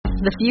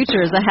The future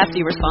is a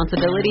hefty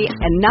responsibility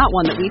and not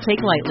one that we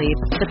take lightly.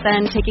 But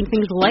then taking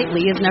things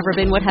lightly has never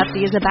been what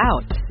Hefty is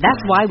about. That's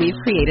why we've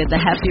created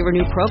the Hefty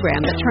Renew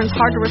program that turns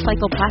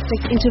hard-to-recycle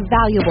plastics into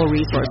valuable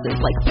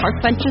resources like park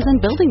benches and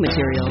building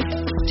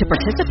materials. To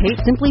participate,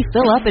 simply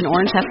fill up an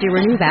orange Hefty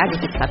Renew bag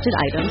with accepted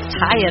items,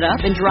 tie it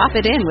up, and drop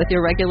it in with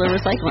your regular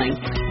recycling.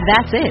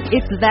 That's it.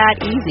 It's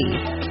that easy.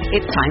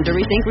 It's time to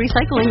rethink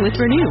recycling with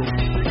Renew.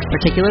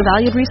 Particular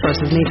valued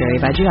resources may vary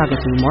by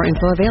geography. More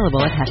info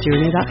available at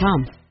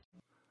heftyrenew.com.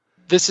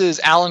 This is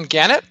Alan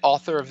Gannett,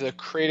 author of The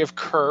Creative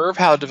Curve,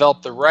 How to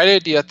Develop the Right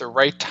Idea at the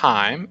Right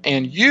Time,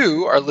 and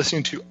you are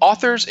listening to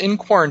Authors in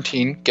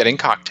Quarantine Getting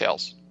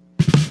Cocktails.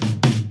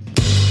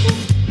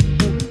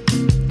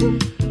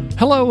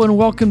 Hello and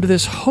welcome to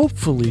this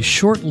hopefully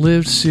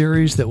short-lived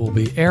series that will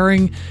be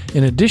airing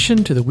in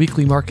addition to the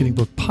weekly Marketing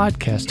Book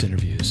podcast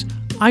interviews.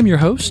 I'm your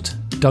host,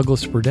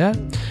 Douglas Burdett,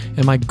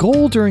 and my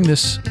goal during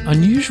this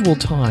unusual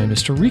time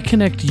is to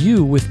reconnect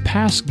you with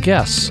past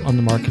guests on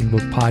the Marketing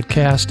Book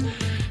podcast,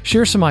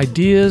 share some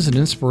ideas and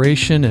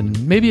inspiration,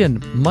 and maybe a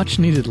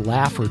much-needed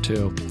laugh or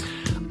two.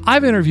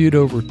 I've interviewed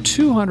over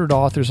 200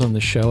 authors on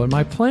the show, and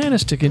my plan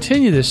is to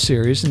continue this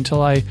series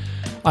until I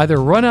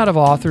either run out of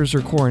authors or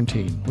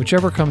quarantine,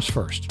 whichever comes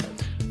first.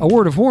 A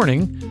word of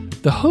warning,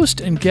 the host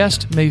and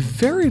guest may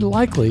very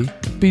likely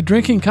be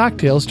drinking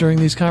cocktails during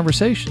these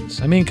conversations.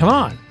 I mean, come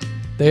on.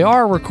 They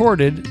are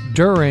recorded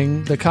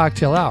during the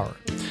cocktail hour.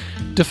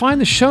 To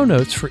find the show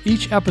notes for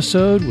each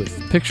episode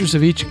with pictures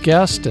of each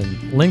guest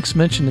and links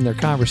mentioned in their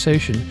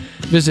conversation,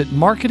 visit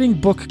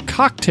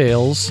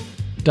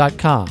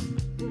marketingbookcocktails.com.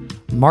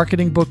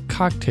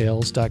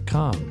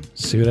 marketingbookcocktails.com.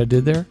 See what I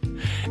did there?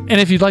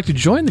 And if you'd like to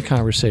join the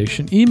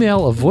conversation,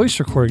 email a voice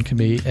recording to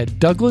me at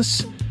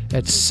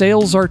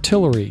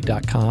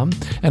douglas@salesartillery.com,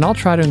 and I'll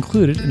try to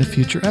include it in a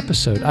future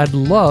episode. I'd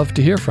love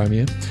to hear from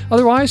you.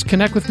 Otherwise,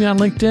 connect with me on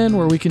LinkedIn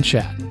where we can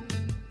chat.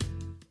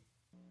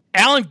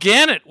 Alan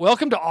Gannett,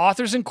 welcome to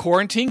Authors in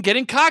Quarantine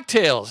Getting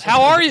Cocktails.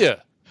 How are you?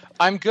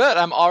 I'm good.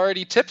 I'm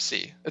already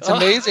tipsy. It's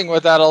amazing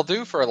what that'll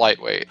do for a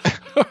lightweight.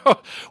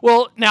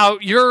 Well, now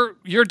you're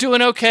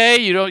doing okay.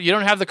 You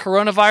don't have the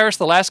coronavirus.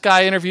 The last guy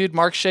I interviewed,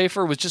 Mark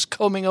Schaefer, was just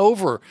combing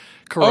over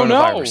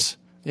coronavirus. Oh,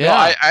 no.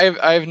 Yeah, No,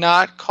 I've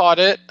not caught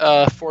it.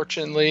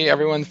 Fortunately,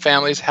 everyone's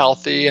family's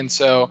healthy, and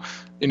so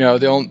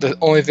the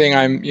only thing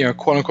I'm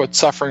quote unquote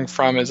suffering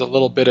from is a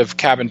little bit of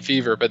cabin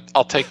fever, but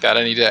I'll take that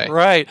any day.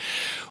 Right.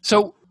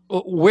 So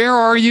where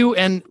are you,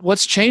 and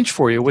what's changed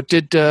for you? What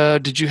did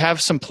you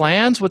have some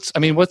plans? What's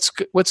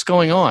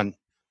going on?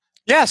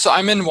 Yeah, so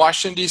I'm in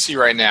Washington, D.C.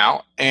 right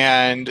now,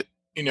 and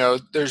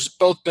there's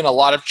both been a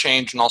lot of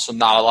change and also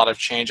not a lot of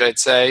change, I'd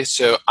say.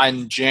 So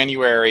in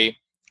January,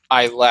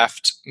 I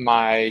left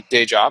my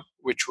day job,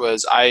 which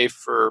was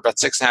for about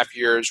 6.5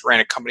 years, ran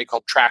a company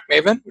called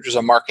TrackMaven, which is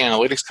a marketing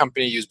analytics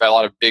company used by a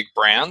lot of big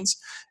brands.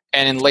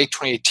 And in late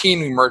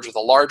 2018, we merged with a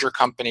larger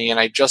company, and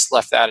I just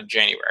left that in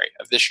January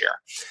of this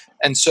year.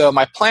 And so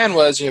my plan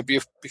was,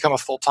 become a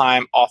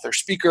full-time author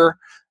speaker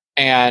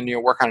and,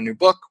 work on a new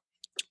book.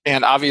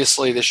 And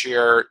obviously this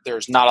year,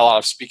 there's not a lot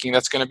of speaking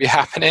that's going to be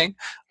happening.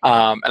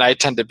 And I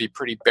tend to be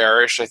pretty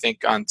bearish, I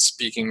think, on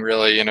speaking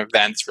really in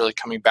events really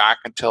coming back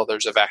until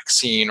there's a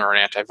vaccine or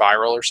an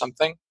antiviral or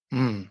something.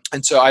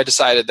 And so I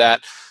decided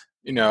that,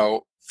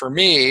 for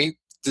me,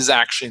 this is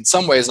actually in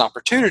some ways an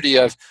opportunity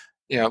of,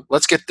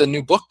 let's get the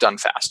new book done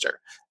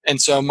faster. And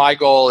so my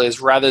goal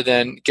is, rather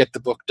than get the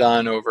book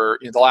done over,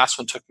 the last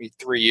one took me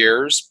 3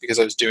 years because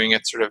I was doing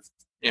it sort of,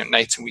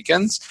 nights and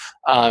weekends.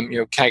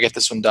 Can I get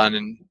this one done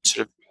in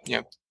sort of,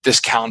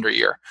 this calendar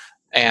year?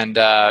 And,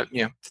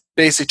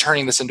 basically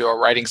turning this into a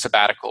writing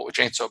sabbatical, which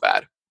ain't so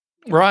bad.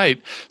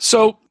 Right.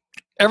 So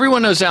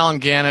everyone knows Alan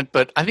Gannett,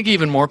 but I think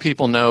even more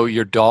people know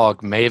your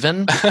dog,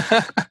 Maven,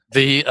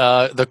 the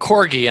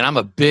Corgi, and I'm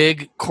a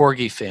big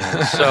Corgi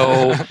fan.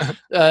 So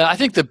I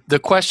think the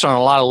question on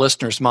a lot of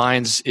listeners'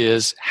 minds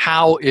is,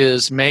 how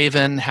is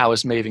Maven? How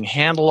is Maven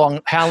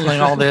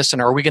handling all this?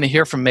 And are we going to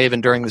hear from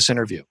Maven during this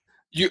interview?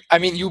 You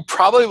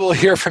probably will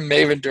hear from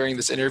Maven during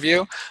this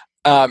interview.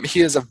 He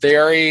is a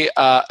very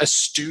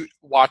astute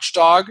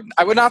watchdog.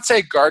 I would not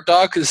say guard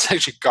dog, because it's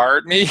actually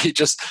guard me. He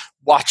just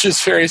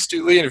watches very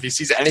astutely, and if he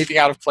sees anything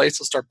out of place,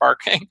 he'll start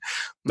barking.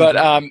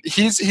 But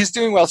he's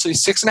doing well. So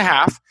he's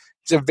 6.5.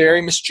 He's a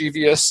very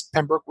mischievous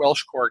Pembroke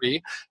Welsh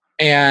Corgi,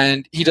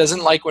 and he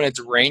doesn't like when it's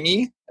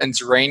rainy, and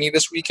it's rainy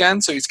this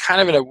weekend, so he's kind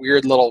of in a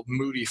weird little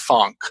moody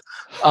funk.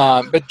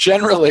 But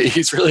generally,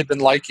 he's really been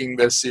liking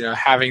this,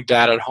 having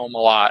dad at home a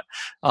lot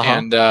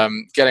and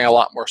getting a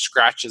lot more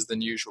scratches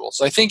than usual.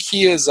 So I think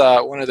he is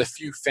one of the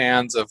few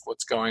fans of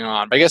what's going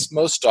on. But I guess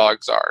most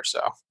dogs are.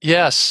 So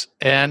yes,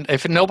 and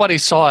if nobody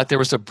saw it, there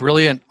was a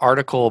brilliant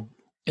article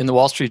in the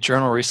Wall Street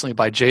Journal recently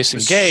by Jason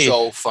Gay.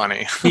 So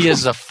funny. He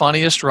is the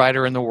funniest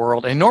writer in the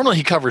world. And normally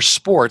he covers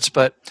sports,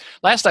 but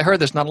last I heard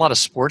there's not a lot of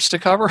sports to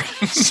cover.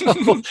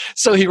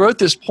 So he wrote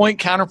this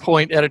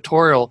point-counterpoint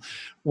editorial,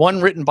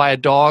 one written by a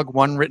dog,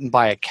 one written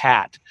by a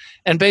cat.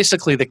 And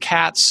basically the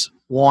cats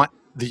want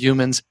the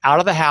humans out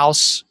of the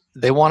house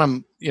they want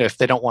them, if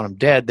they don't want them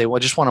dead, they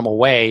just want them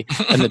away,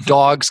 and the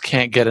dogs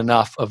can't get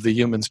enough of the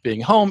humans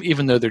being home,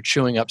 even though they're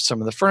chewing up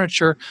some of the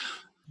furniture.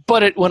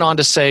 But it went on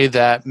to say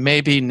that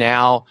maybe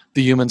now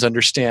the humans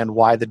understand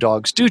why the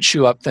dogs do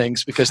chew up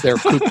things, because they're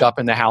cooped up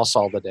in the house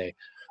all day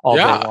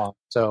long.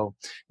 So,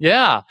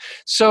 yeah.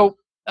 So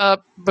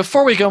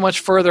before we go much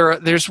further,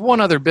 there's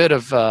one other bit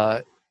of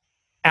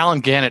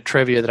Alan Gannett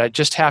trivia that I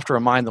just have to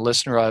remind the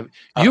listener of.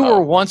 You were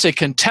once a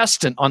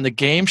contestant on the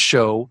game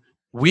show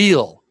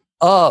Wheel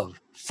of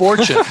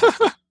Fortune.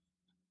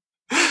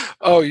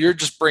 Oh, you're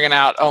just bringing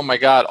out, oh my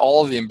God,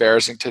 all of the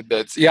embarrassing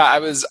tidbits. Yeah, I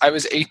was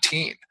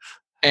 18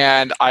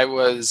 and I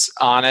was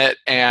on it,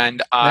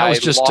 and that was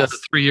just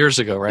 3 years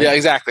ago, right? Yeah,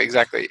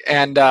 exactly.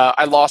 And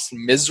I lost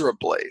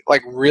miserably,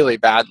 like really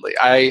badly.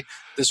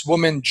 This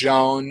woman,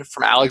 Joan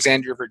from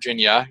Alexandria,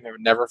 Virginia, I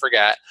would never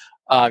forget,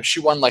 she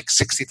won like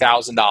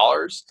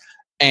 $60,000,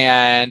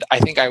 and I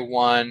think I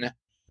won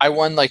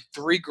like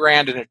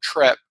 $3,000 in a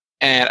trip.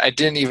 And I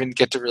didn't even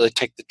get to really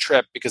take the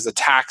trip because the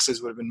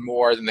taxes would have been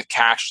more than the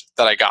cash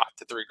that I got,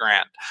 the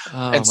 $3,000.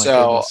 And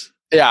so, goodness.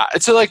 Yeah,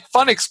 it's a like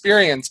fun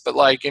experience, but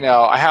like,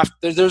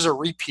 there's a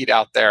repeat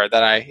out there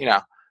that I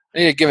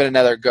need to give it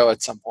another go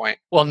at some point.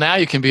 Well, now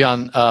you can be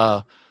on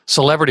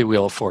Celebrity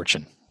Wheel of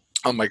Fortune.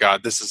 Oh my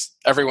God,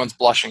 everyone's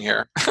blushing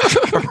here.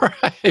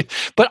 Right.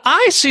 But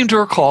I seem to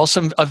recall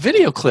a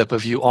video clip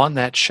of you on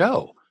that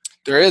show.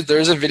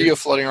 There's a video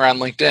floating around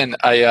LinkedIn.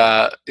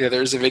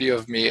 There's a video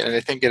of me, and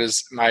I think it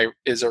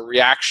is a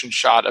reaction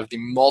shot of the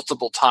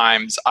multiple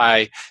times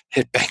I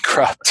hit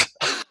bankrupt.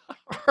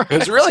 Right. It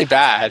was really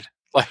bad.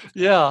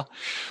 Yeah.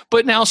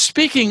 But now,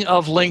 speaking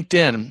of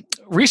LinkedIn,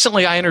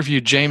 recently I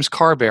interviewed James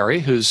Carberry,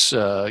 who's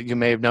you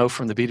may know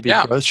from the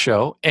B2B Growth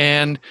Show,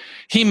 and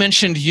he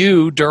mentioned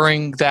you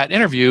during that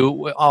interview,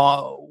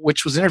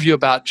 which was an interview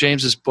about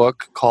James's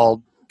book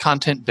called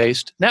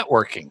Content-Based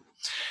Networking.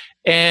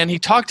 And he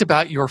talked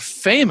about your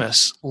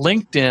famous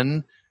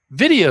LinkedIn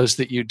videos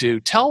that you do.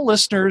 Tell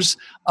listeners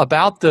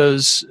about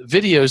those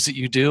videos that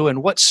you do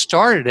and what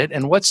started it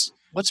and what's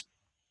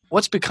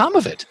become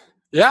of it.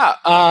 Yeah.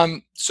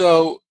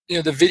 So,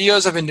 the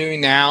videos I've been doing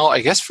now,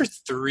 I guess for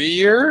 3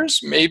 years,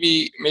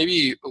 maybe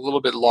a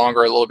little bit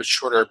longer, a little bit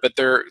shorter, but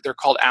they're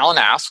called Alan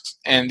Asks.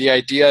 And the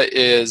idea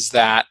is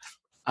that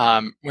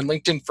when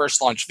LinkedIn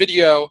first launched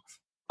video,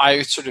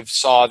 I sort of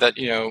saw that,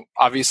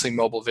 obviously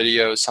mobile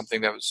video is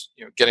something that was,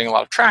 getting a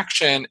lot of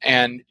traction.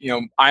 And,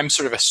 I'm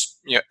sort of a,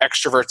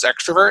 extrovert's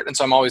extrovert. And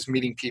so I'm always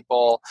meeting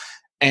people.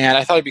 And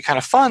I thought it'd be kind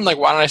of fun. Like,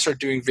 why don't I start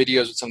doing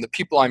videos with some of the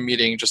people I'm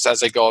meeting just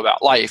as I go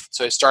about life?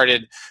 So I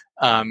started,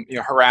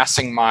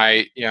 harassing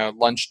my,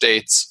 lunch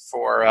dates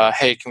for,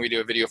 hey, can we do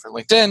a video for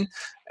LinkedIn?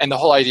 And the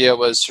whole idea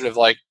was sort of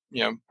like,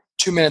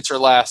 2 minutes or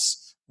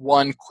less,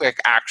 one quick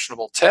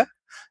actionable tip.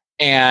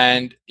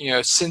 And,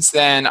 since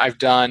then I've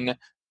done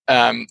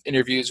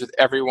interviews with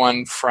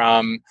everyone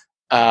from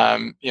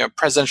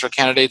presidential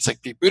candidates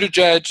like Pete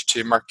Buttigieg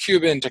to Mark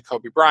Cuban to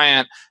Kobe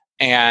Bryant,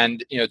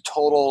 and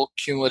total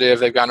cumulative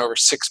they've gotten over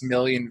 6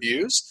 million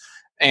views.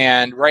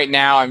 And right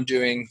now I'm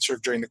doing sort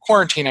of during the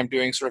quarantine, I'm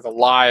doing sort of a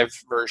live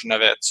version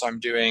of it. So I'm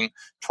doing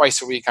twice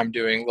a week, I'm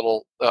doing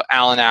little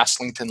Alan Asks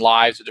LinkedIn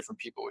lives with different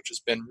people, which has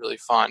been really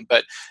fun.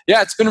 But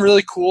yeah, it's been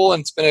really cool,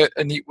 and it's been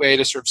a neat way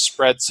to sort of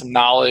spread some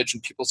knowledge,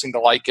 and people seem to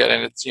like it.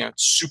 And it's,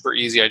 it's super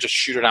easy. I just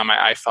shoot it on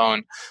my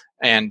iPhone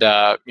and,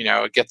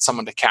 get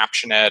someone to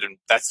caption it. And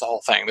that's the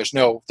whole thing. There's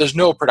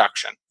no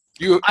production.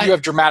 You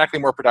have dramatically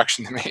more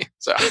production than me.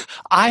 So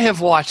I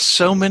have watched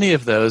so many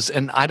of those,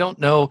 and I don't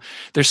know.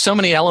 There's so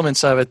many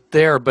elements of it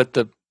there, but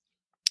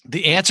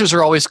the answers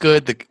are always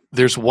good.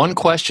 There's one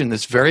question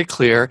that's very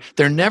clear.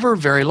 They're never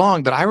very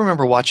long, but I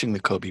remember watching the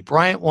Kobe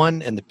Bryant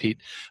one and the Pete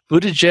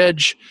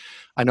Buttigieg.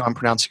 I know I'm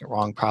pronouncing it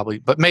wrong probably,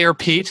 but Mayor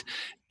Pete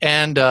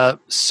and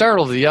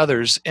several of the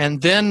others.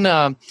 And then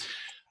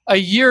a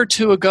year or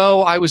two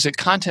ago, I was at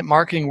Content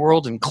Marketing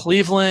World in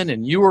Cleveland,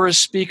 and you were a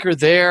speaker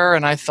there.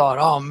 And I thought,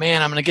 oh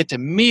man, I'm going to get to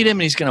meet him,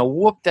 and he's going to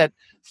whoop that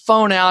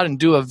phone out and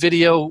do a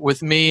video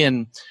with me.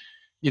 And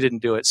you didn't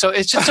do it. So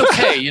it's just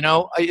okay.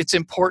 It's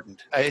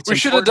important. We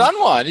should have done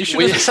one. You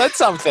should have said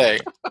something.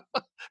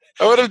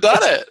 I would have done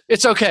it.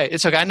 It's okay.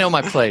 It's okay. I know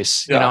my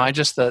place. Yeah. I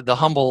just the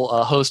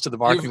humble host of the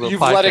Marketing World podcast.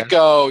 You've let it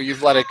go.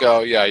 You've let it go.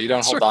 Yeah, you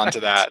don't hold on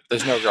to that.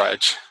 There's no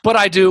grudge. But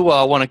I do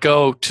want to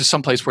go to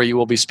someplace where you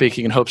will be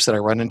speaking in hopes that I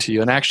run into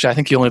you. And actually, I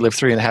think you only live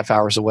 3.5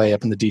 hours away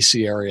up in the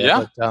D.C. area.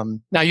 Yeah. But,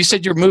 now, you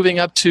said you're moving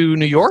up to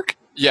New York?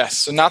 Yes.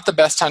 So not the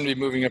best time to be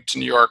moving up to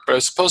New York, but I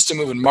was supposed to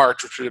move in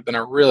March, which would have been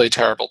a really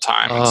terrible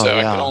time. And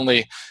I could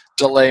only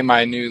delay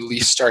my new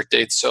lease start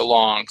date so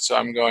long. So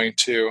I'm going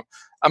to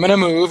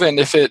move, and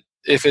if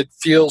it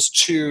feels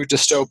too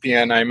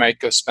dystopian, I might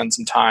go spend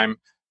some time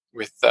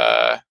with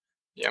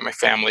my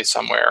family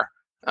somewhere.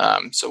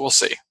 So we'll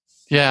see.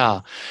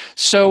 Yeah.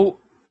 So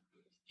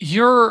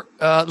you're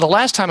the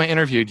last time I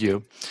interviewed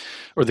you,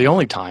 or the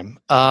only time,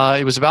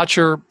 it was about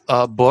your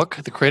book,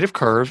 The Creative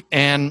Curve,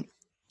 and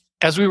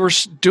as we were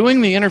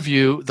doing the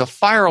interview, the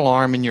fire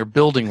alarm in your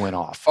building went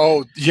off.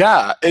 Oh,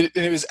 yeah.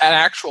 It was an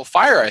actual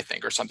fire, I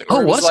think, or something.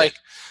 Oh, was it?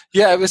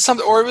 Yeah, it was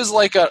something, or it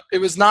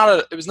was not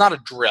a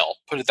drill.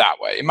 Put it that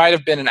way. It might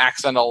have been an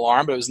accidental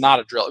alarm, but it was not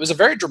a drill. It was a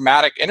very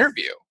dramatic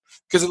interview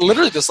because it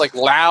literally just like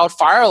loud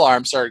fire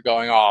alarm started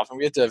going off, and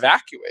we had to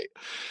evacuate.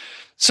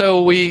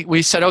 So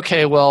we said,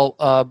 okay,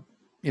 well,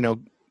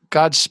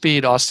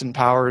 Godspeed, Austin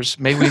Powers.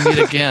 May we meet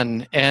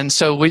again. And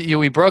so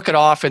we broke it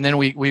off, and then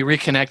we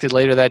reconnected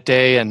later that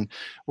day, and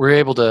we were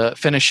able to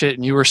finish it,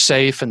 and you were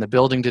safe, and the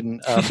building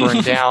didn't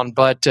burn down.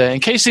 But in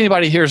case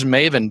anybody hears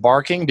Maven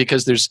barking,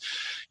 because there's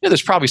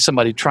probably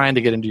somebody trying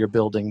to get into your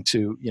building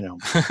to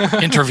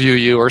interview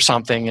you or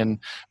something. And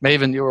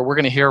Maven, we're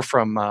going to hear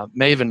from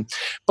Maven.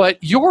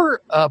 But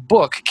your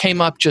book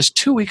came up just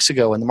 2 weeks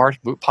ago in the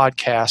Marketing Book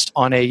podcast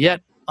on a yet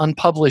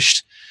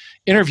unpublished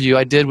interview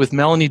I did with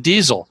Melanie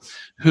Diesel,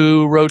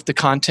 who wrote the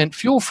Content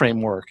Fuel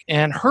Framework.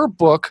 And her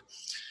book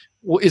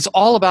is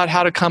all about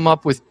how to come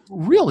up with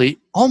really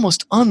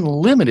almost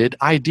unlimited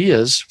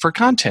ideas for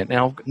content.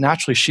 Now,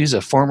 naturally, she's a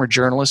former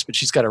journalist, but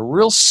she's got a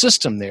real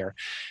system there.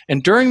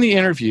 And during the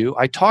interview,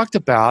 I talked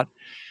about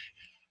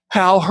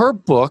how her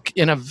book,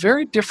 in a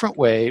very different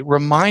way,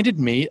 reminded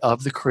me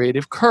of the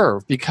Creative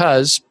Curve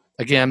because,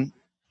 again,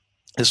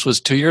 this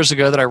was 2 years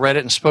ago that I read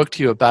it and spoke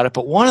to you about it,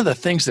 but one of the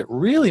things that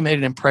really made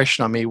an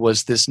impression on me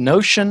was this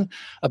notion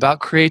about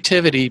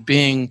creativity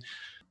being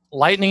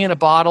lightning in a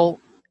bottle,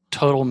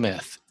 total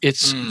myth.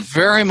 It's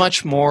very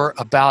much more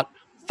about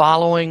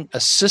following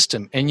a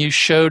system, and you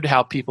showed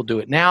how people do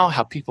it now,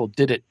 how people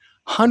did it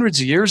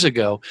hundreds of years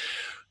ago.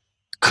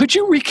 Could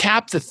you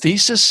recap the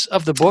thesis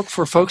of the book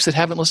for folks that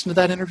haven't listened to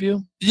that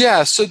interview?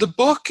 Yeah, so the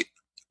book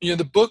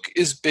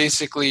is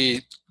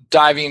basically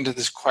diving into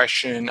this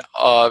question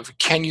of,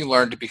 can you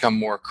learn to become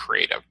more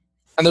creative?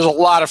 And there's a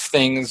lot of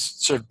things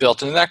sort of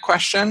built into that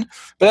question,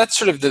 but that's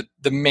sort of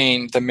the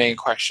main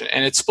question.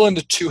 And it's split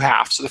into two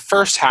halves. So the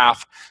first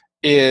half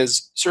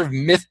is sort of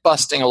myth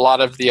busting a lot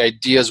of the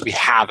ideas we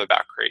have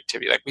about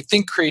creativity. Like, we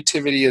think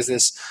creativity is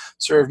this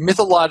sort of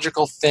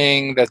mythological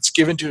thing that's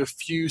given to a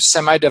few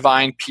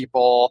semi-divine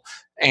people,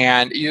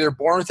 and either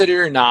born with it or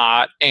you're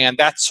not, and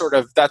that's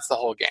the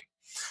whole game.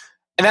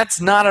 And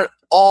that's not at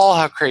all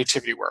how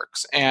creativity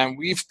works. And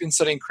we've been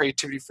studying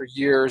creativity for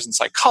years in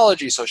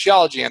psychology,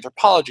 sociology,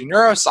 anthropology,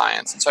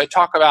 neuroscience. And so I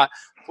talk about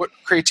what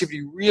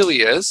creativity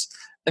really is.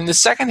 And the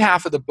second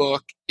half of the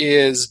book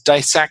is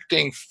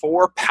dissecting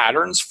 4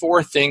 patterns,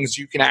 4 things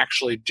you can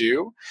actually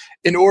do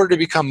in order to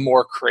become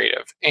more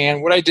creative.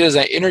 And what I did is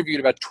I interviewed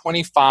about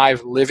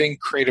 25 living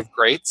creative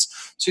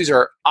greats. So these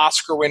are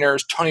Oscar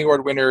winners, Tony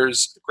Award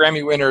winners,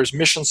 Grammy winners,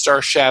 Michelin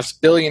star chefs,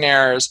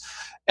 billionaires.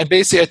 And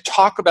basically, I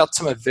talk about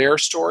some of their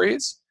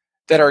stories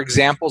that are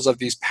examples of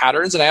these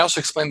patterns. And I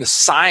also explain the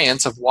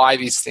science of why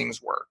these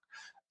things work.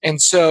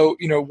 And so,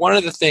 one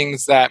of the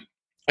things that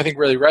I think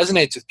really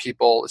resonates with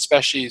people,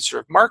 especially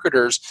sort of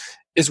marketers,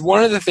 is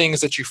one of the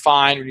things that you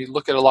find when you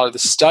look at a lot of the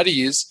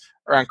studies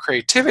around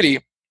creativity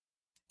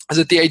is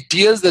that the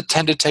ideas that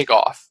tend to take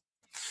off,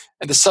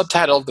 and the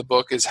subtitle of the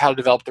book is How to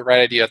Develop the Right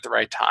Idea at the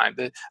Right Time.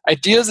 The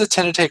ideas that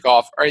tend to take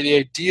off are the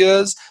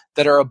ideas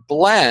that are a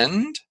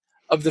blend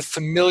of the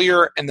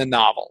familiar and the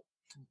novel.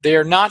 They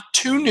are not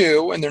too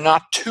new and they're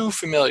not too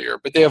familiar,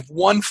 but they have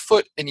one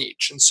foot in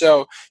each. And so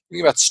you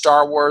think about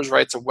Star Wars,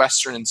 right? It's a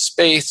Western in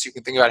space. You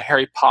can think about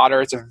Harry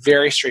Potter. It's a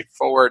very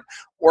straightforward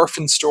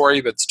orphan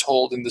story that's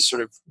told in this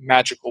sort of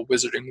magical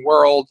wizarding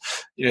world.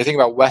 Think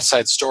about West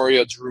Side Story.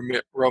 It's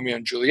Romeo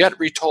and Juliet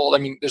retold. I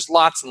mean, there's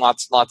lots and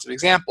lots and lots of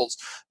examples.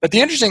 But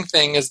the interesting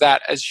thing is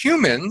that as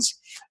humans,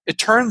 it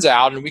turns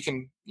out, and we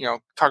can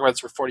talk about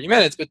this for 40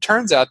 minutes, but it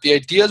turns out the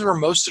ideas we're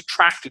most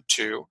attracted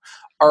to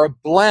are a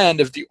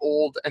blend of the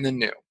old and the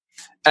new.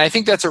 And I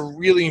think that's a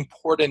really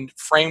important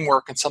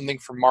framework and something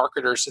for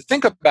marketers to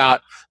think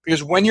about,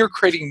 because when you're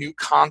creating new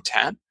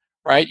content,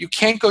 right, you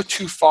can't go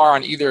too far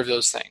on either of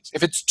those things.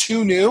 If it's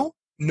too new,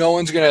 no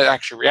one's going to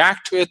actually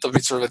react to it. They'll be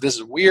sort of like, this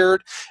is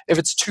weird. If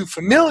it's too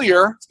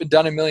familiar, it's been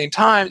done a million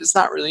times, it's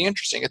not really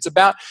interesting. It's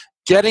about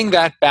getting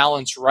that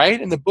balance right.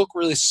 And the book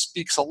really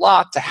speaks a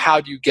lot to how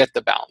do you get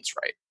the balance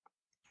right.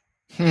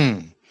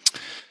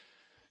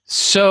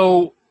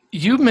 So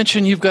you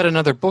mentioned you've got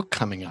another book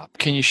coming up.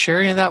 Can you share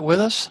any of that with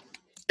us?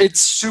 It's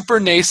super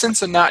nascent,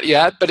 so not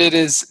yet, but it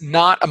is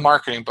not a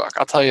marketing book.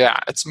 I'll tell you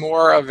that. It's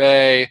more of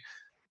a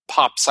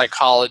pop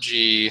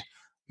psychology,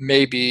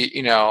 maybe,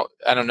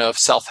 I don't know if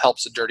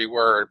self-help's a dirty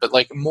word, but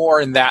like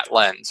more in that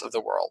lens of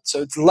the world.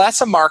 So it's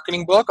less a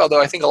marketing book,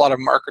 although I think a lot of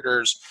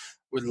marketers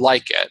would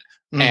like it.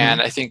 Mm-hmm.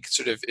 And I think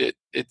sort of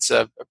it's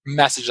a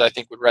message that I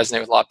think would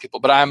resonate with a lot of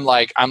people. But I'm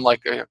like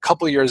a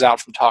couple of years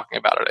out from talking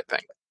about it, I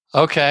think.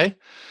 Okay.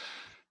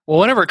 Well,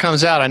 whenever it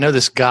comes out, I know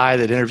this guy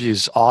that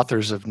interviews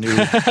authors of new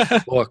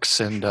books,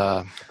 and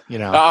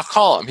I'll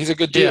call him. He's a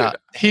good dude. Yeah,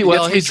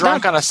 he's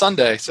drunk on a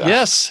Sunday. So.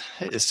 Yes,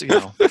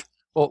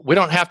 well, we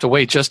don't have to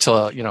wait just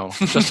till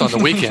just on the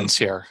weekends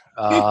here.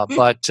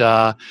 But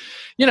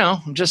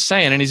I'm just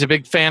saying, and he's a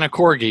big fan of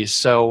corgis,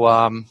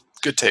 so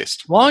Good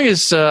taste. As long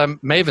as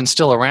Maven's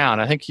still around,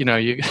 I think, you got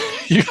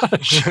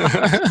a shot.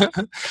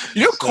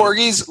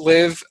 Corgis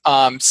live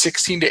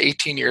 16 to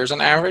 18 years on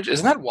average.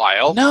 Isn't that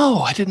wild? No,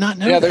 I did not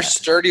know that. Yeah, they're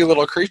sturdy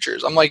little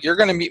creatures. I'm like, you're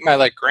going to meet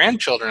my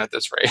grandchildren at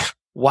this rate.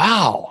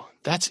 Wow,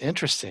 that's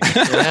interesting.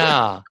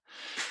 Yeah.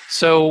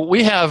 So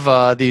we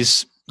have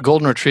these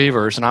golden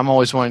retrievers, and I'm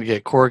always wanting to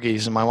get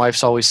corgis, and my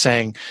wife's always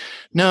saying,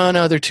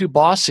 no, they're too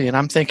bossy. And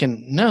I'm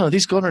thinking, no,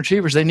 these golden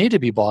retrievers, they need to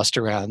be bossed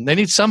around. They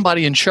need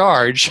somebody in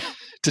charge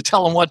to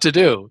tell them what to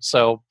do.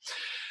 So,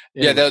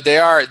 yeah, they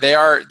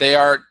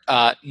are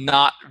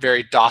not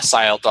very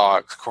docile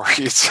dogs,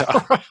 corgis. So.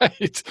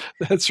 Right,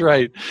 that's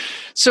right.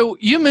 So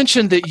you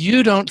mentioned that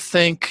you don't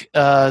think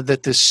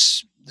that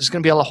there's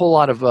going to be a whole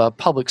lot of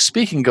public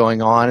speaking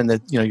going on, and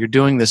that you're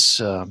doing this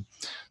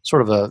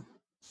sort of a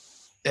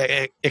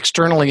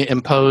externally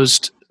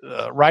imposed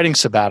writing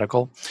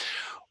sabbatical.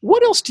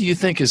 What else do you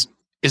think is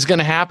going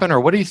to happen, or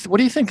what do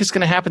you think is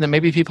going to happen that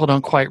maybe people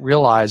don't quite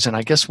realize? And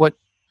I guess what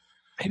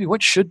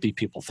should be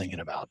people thinking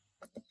about?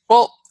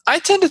 Well, I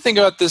tend to think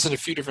about this in a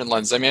few different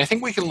lenses. I mean, I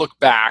think we can look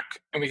back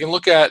and we can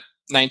look at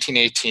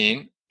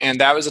 1918,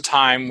 and that was a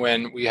time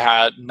when we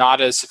had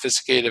not as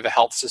sophisticated of a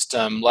health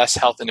system, less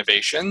health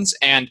innovations,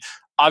 and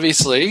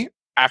obviously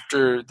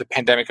after the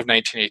pandemic of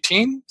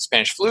 1918,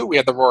 Spanish flu, we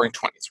had the Roaring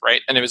 20s,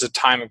 right? And it was a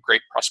time of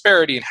great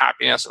prosperity and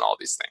happiness and all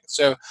these things.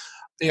 So,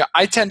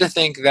 I tend to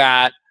think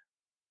that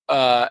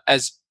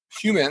as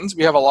humans,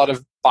 we have a lot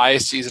of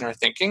biases in our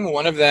thinking.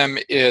 One of them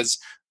is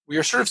we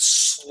are sort of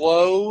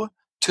slow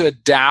to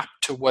adapt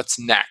to what's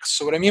next.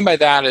 So what I mean by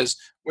that is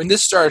when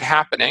this started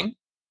happening,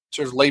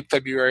 sort of late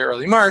February,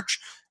 early March,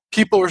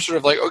 people were sort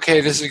of like,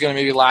 okay, this is going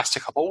to maybe last a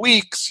couple of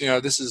weeks.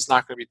 This is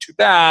not going to be too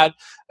bad.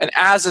 And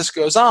as this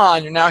goes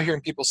on, you're now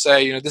hearing people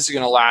say, this is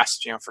going to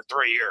last, for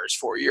 3 years,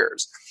 4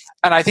 years.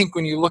 And I think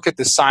when you look at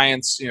the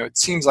science, it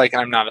seems like,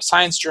 and I'm not a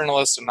science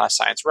journalist, I'm not a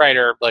science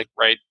writer,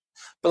 right?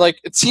 But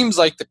it seems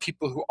like the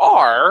people who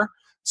are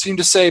seem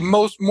to say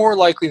more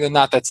likely than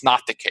not, that's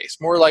not the case.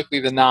 More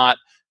likely than not,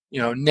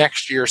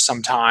 next year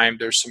sometime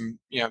there's some,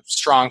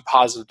 strong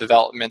positive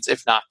developments,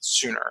 if not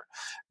sooner.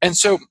 And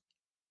so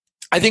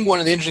I think one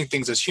of the interesting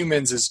things as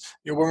humans is,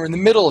 when we're in the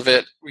middle of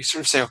it, we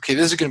sort of say, okay,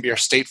 this is going to be our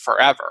state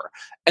forever.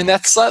 And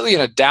that's slightly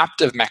an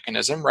adaptive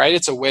mechanism, right?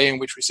 It's a way in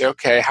which we say,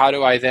 okay, how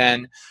do I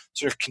then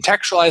sort of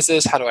contextualize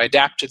this? How do I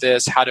adapt to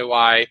this? How do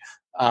I,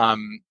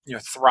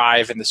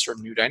 thrive in this sort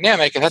of new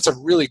dynamic? And that's a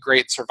really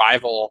great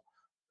survival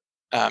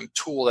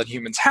tool that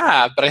humans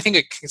have, but I think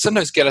it can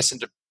sometimes get us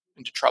into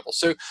trouble.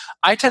 So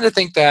I tend to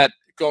think that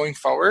going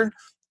forward,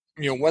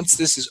 once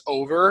this is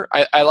over,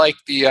 I like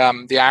the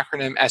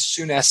acronym as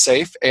soon as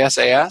safe,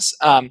 ASAS.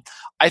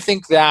 I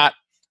think that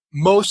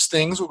most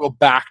things will go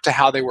back to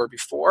how they were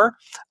before.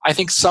 I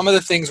think some of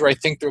the things where I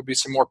think there will be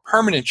some more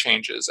permanent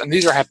changes, and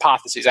these are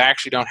hypotheses, I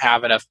actually don't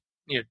have enough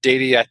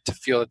data yet to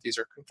feel that these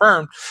are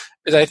confirmed,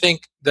 is I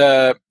think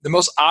the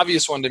most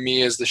obvious one to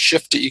me is the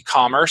shift to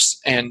e-commerce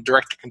and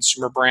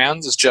direct-to-consumer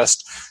brands is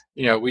just,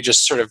 we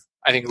just sort of,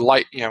 I think,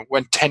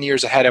 went 10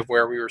 years ahead of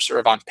where we were sort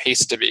of on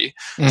pace to be.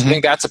 Mm-hmm. So I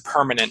think that's a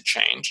permanent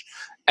change.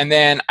 And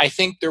then I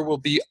think there will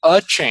be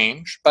a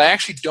change, but I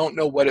actually don't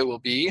know what it will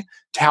be,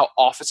 to how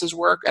offices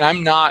work. And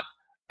I'm not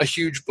a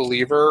huge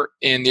believer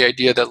in the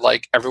idea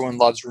that everyone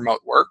loves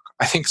remote work.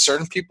 I think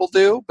certain people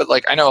do, but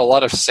I know a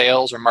lot of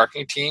sales or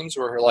marketing teams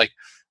who are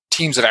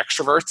teams of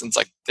extroverts, and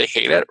it's they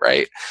hate it,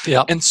 right?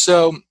 Yeah. And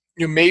so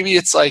maybe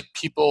it's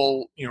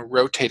people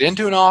rotate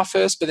into an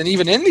office, but then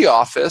even in the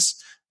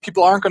office,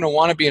 people aren't going to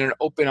want to be in an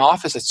open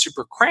office that's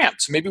super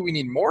cramped. So maybe we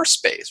need more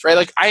space,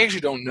 right? I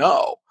actually don't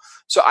know.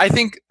 So I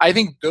think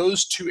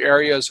those two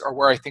areas are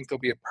where I think there'll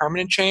be a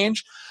permanent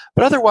change.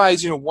 But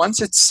otherwise,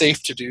 once it's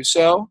safe to do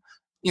so,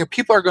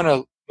 people are going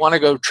to want to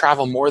go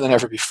travel more than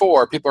ever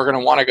before. People are going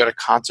to want to go to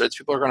concerts.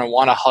 People are going to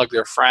want to hug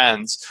their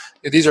friends.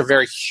 These are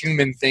very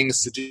human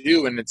things to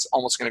do, and it's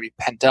almost going to be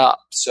pent up.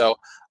 So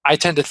I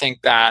tend to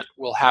think that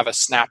we'll have a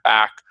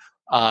snapback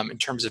in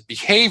terms of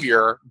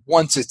behavior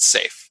once it's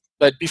safe.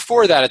 But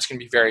before that, it's going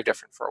to be very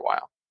different for a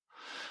while.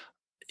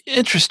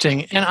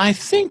 Interesting. And I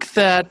think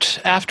that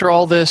after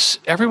all this,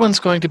 everyone's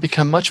going to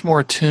become much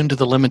more attuned to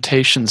the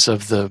limitations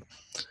of the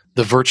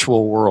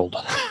virtual world.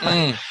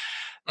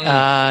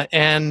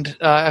 And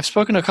I've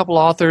spoken to a couple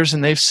authors,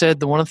 and they've said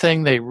the one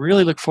thing they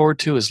really look forward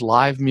to is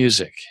live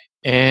music.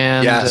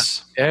 And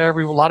yes. A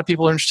lot of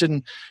people are interested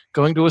in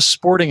going to a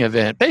sporting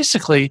event.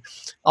 Basically,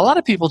 a lot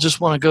of people just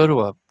want to go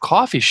to a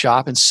coffee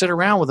shop and sit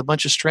around with a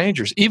bunch of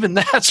strangers. Even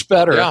that's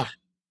better. Yeah.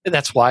 And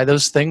that's why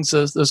those kinds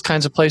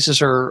of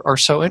places are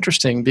so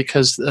interesting,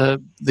 because the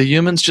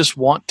humans just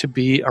want to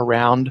be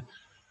around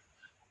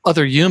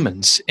other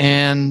humans,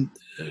 and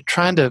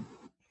trying to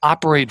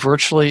operate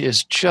virtually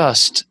is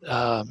just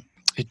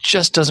it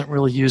just doesn't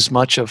really use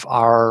much of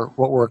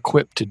what we're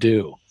equipped to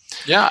do.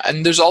 Yeah,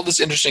 and there's all this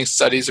interesting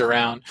studies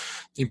around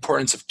the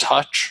importance of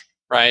touch,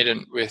 right?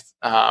 And with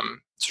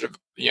sort of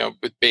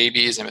with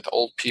babies and with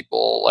old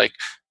people,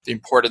 the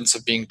importance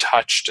of being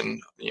touched,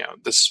 and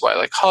this is why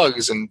like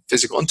hugs and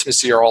physical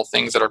intimacy are all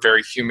things that are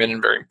very human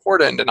and very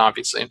important. And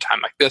obviously, in time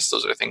like this,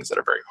 those are things that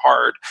are very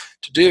hard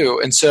to do.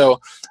 And so,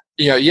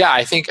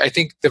 I think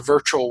the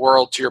virtual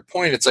world, to your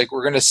point, it's like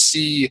we're going to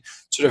see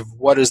sort of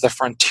what is the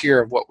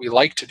frontier of what we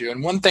like to do.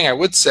 And one thing I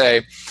would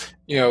say,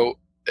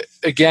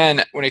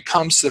 again, when it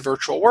comes to the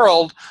virtual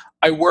world,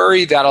 I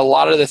worry that a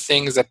lot of the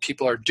things that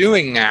people are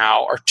doing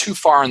now are too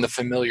far on the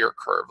familiar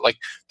curve. Like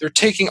they're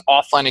taking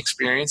offline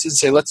experiences and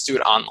say, let's do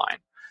it online.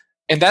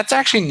 And that's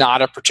actually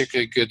not a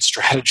particularly good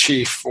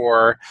strategy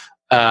for,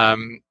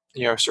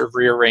 sort of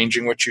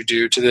rearranging what you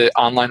do to the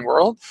online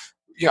world.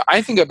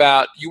 I think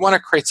about, you want to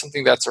create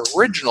something that's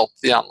original to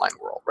the online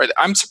world, right?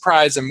 I'm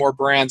surprised that more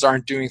brands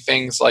aren't doing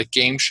things like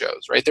game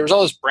shows, right? There's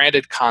all this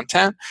branded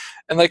content,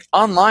 and like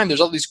online, there's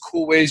all these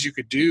cool ways you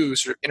could do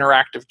sort of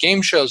interactive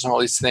game shows and all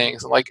these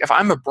things. And like, if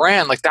I'm a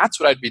brand, like that's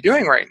what I'd be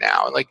doing right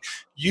now. And like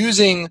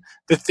using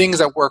the things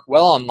that work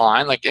well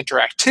online, like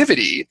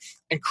interactivity,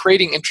 and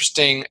creating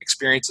interesting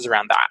experiences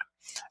around that.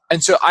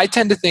 And so I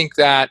tend to think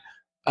that,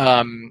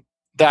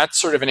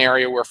 that's sort of an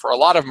area where for a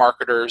lot of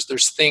marketers,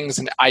 there's things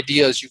and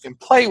ideas you can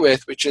play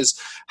with, which is,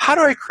 how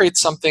do I create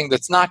something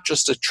that's not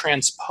just a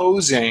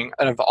transposing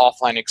of the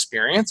offline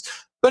experience,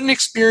 but an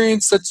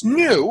experience that's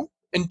new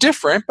and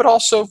different, but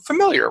also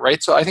familiar,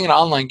 right? So I think an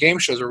online game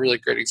show is a really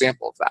great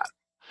example of that.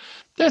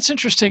 That's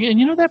interesting.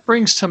 And that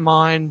brings to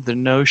mind the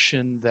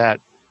notion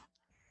that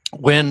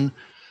when, a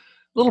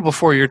little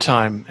before your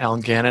time,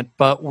 Alan Gannett,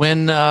 but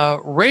when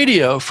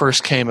radio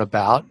first came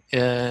about,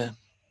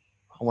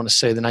 I want to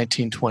say the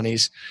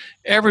 1920s,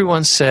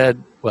 everyone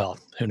said, well,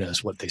 who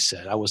knows what they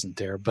said. I wasn't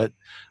there. But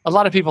a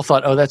lot of people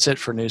thought, oh, that's it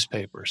for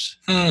newspapers.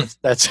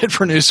 That's it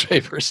for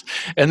newspapers.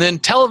 And then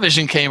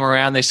television came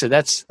around. They said,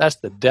 that's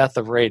the death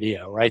of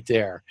radio right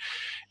there.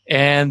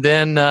 And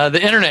then the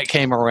internet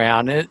came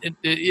around.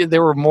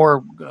 There were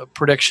more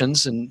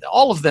predictions, and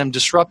all of them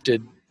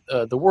disrupted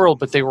the world,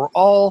 but they were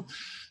all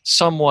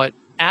somewhat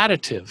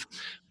additive.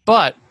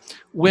 But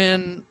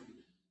when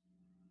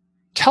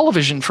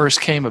television first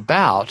came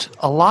about,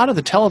 a lot of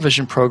the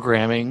television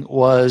programming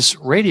was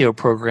radio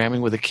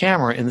programming with a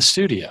camera in the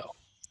studio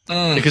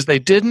because they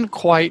didn't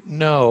quite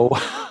know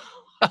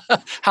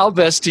how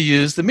best to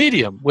use the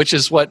medium, which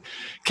is what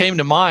came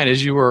to mind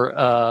as you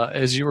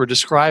were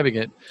describing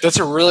it. That's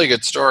a really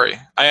good story.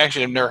 I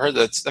actually have never heard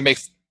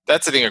that.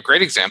 That's I think a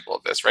great example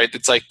of this, right?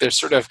 It's like there's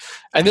sort of,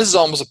 and this is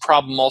almost a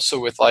problem also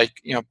with like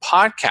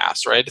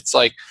podcasts, right? It's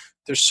like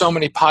there's so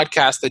many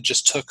podcasts that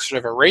just took sort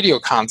of a radio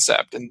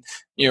concept, and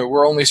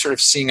we're only sort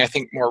of seeing, I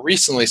think, more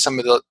recently some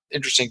of the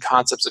interesting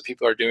concepts that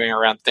people are doing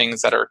around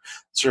things that are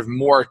sort of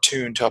more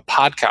attuned to a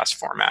podcast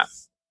format.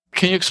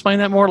 Can you explain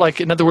that more? Like,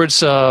 in other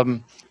words,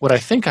 what I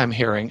think I'm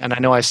hearing, and I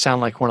know I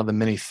sound like one of the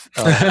many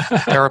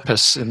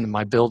therapists in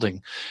my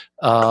building.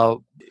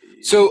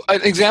 So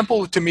an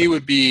example to me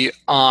would be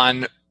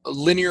on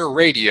linear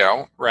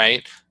radio,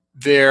 right?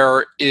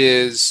 There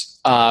is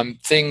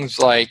things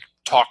like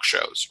talk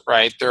shows,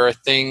 right? There are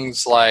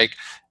things like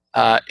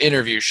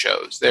interview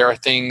shows. There are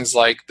things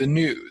like the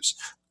news.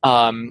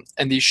 And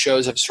these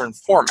shows have a certain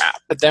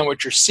format. But then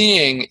what you're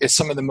seeing is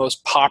some of the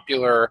most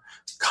popular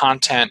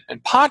content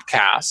and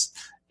podcasts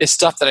is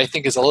stuff that I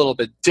think is a little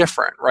bit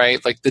different,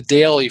 right? Like The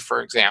Daily,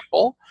 for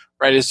example,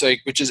 right, is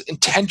like, which is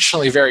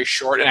intentionally very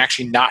short and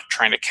actually not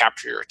trying to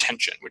capture your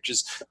attention, which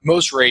is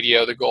most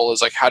radio, the goal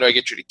is like, how do I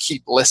get you to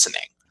keep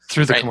listening?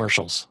 Through the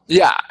commercials.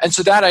 Yeah. And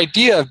so that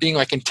idea of being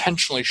like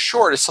intentionally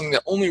short is something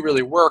that only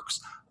really works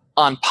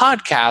on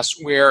podcasts,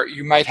 where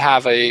you might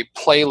have a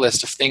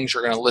playlist of things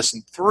you're going to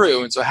listen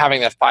through. And so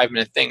having that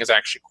 5-minute thing is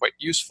actually quite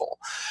useful.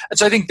 And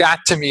so I think that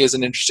to me is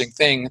an interesting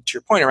thing, to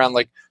your point around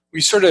like, we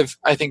sort of,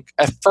 I think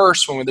at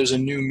first when there's a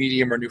new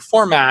medium or new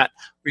format,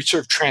 we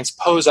sort of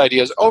transpose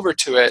ideas over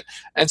to it.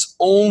 And it's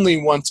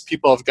only once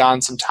people have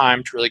gone some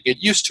time to really get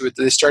used to it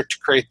that they start to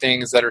create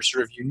things that are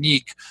sort of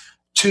unique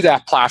to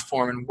that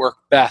platform and work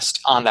best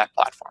on that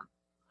platform.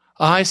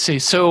 I see.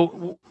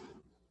 So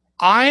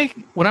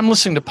when I'm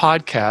listening to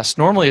podcasts,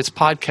 normally it's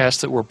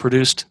podcasts that were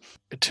produced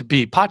to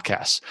be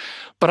podcasts,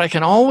 but I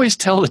can always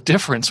tell the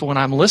difference when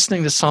I'm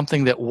listening to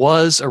something that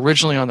was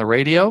originally on the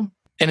radio,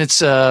 and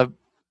it's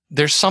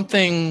there's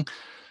something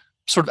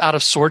sort of out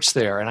of sorts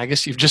there, and I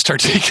guess you've just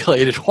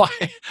articulated why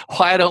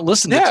I don't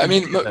listen to. Yeah, I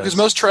mean, because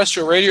most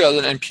terrestrial radio,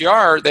 other than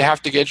NPR, they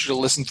have to get you to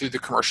listen through the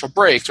commercial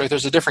breaks, right?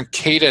 There's a different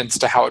cadence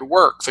to how it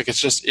works. Like, it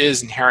just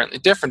is inherently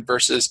different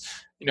versus,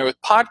 with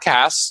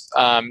podcasts,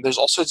 there's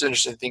all sorts of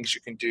interesting things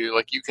you can do.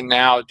 Like, you can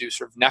now do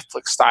sort of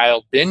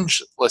Netflix-style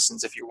binge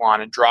listens if you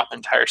want and drop an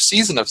entire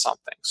season of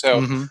something.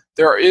 So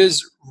there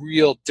is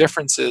real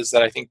differences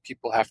that I think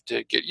people have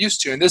to get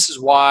used to, and this is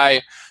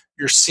why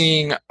you're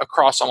seeing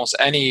across almost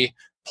any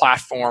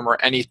platform or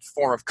any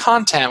form of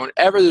content,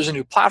 whenever there's a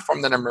new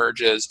platform that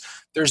emerges,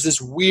 there's this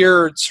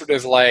weird sort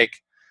of like,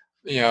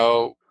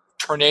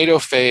 tornado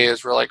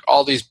phase where like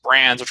all these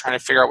brands are trying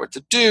to figure out what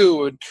to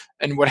do.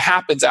 And what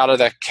happens out of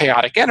that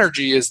chaotic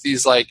energy is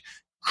these like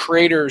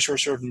creators who are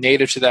sort of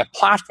native to that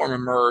platform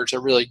emerge that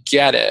really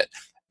get it.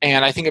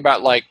 And I think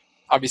about like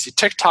obviously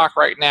TikTok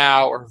right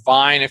now, or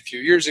Vine a few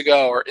years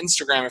ago, or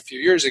Instagram a few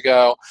years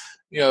ago,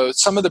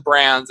 some of the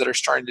brands that are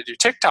starting to do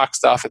TikTok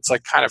stuff, it's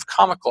like kind of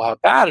comical how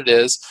bad it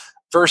is,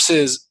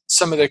 versus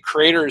some of the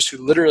creators who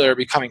literally are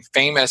becoming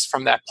famous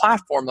from that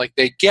platform. Like,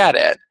 they get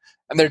it,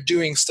 and they're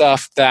doing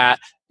stuff that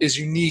is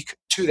unique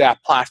to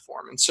that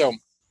platform. And so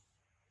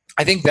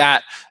I think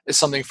that is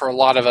something for a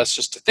lot of us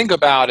just to think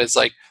about, is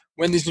like,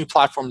 when these new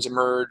platforms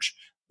emerge,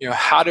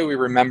 how do we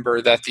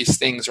remember that these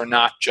things are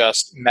not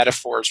just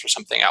metaphors for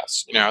something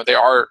else? They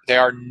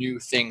are new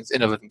things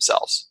in of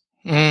themselves.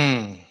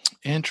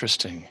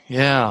 Interesting.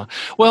 Yeah.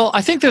 Well,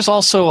 I think there's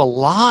also a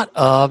lot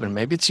of, and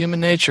maybe it's human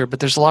nature, but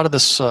there's a lot of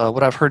this,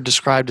 what I've heard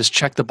described as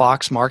check the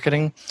box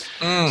marketing.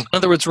 So in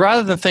other words,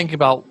 rather than thinking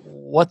about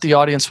what the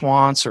audience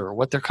wants or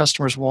what their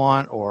customers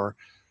want or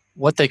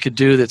what they could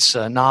do that's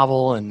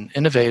novel and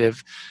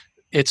innovative,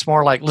 it's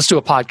more like, let's do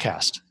a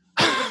podcast.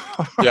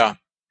 Yeah.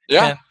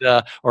 Yeah.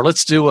 And, or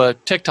let's do a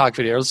TikTok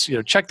video. Let's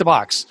check the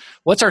box.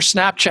 What's our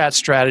Snapchat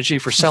strategy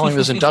for selling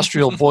those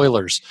industrial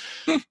boilers?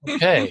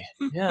 Okay.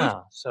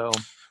 Yeah. So.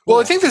 Well,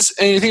 I think this,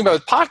 and you think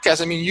about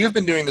podcasts. I mean, you've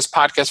been doing this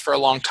podcast for a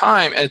long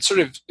time, and it's sort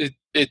of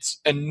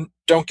it's and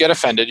don't get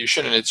offended. You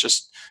shouldn't. It's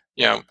just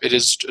it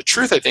is a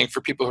truth. I think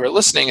for people who are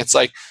listening, it's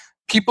like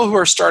people who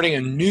are starting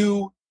a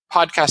new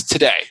podcast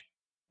today,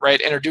 right,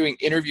 and are doing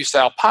interview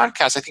style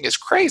podcasts. I think is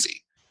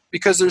crazy,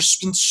 because there's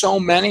been so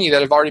many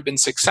that have already been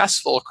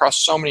successful across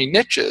so many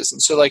niches.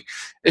 And so, like,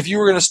 if you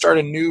were going to start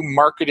a new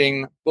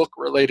marketing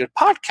book-related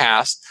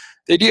podcast,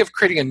 the idea of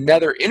creating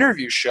another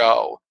interview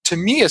show, to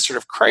me, is sort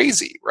of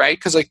crazy, right?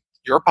 Because, like,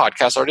 your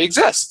podcast already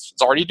exists.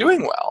 It's already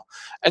doing well.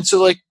 And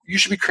so, like, you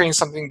should be creating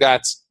something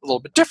that's a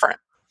little bit different.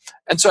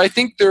 And so I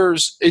think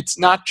it's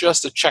not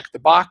just a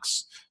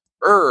check-the-box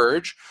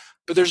urge,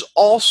 but there's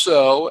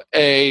also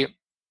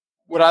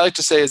what I like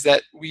to say is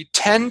that we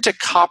tend to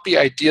copy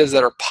ideas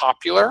that are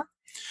popular,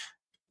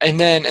 and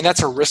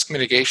that's a risk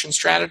mitigation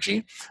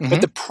strategy. Mm-hmm.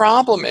 But the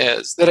problem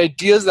is that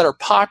ideas that are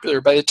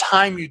popular, by the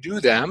time you do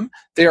them,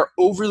 they are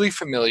overly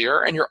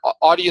familiar, and your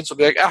audience will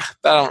be like, I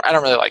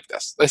don't really like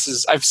this.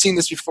 I've seen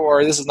this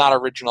before. This is not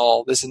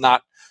original. This is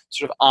not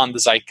sort of on the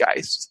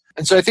zeitgeist.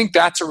 And so I think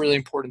that's a really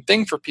important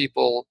thing for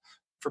people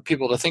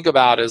to think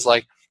about, is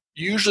like,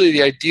 usually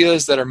the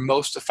ideas that are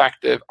most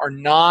effective are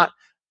not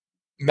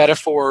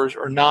metaphors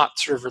or not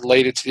sort of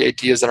related to the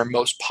ideas that are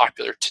most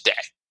popular today.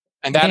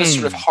 And that is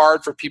sort of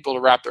hard for people to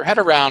wrap their head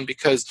around,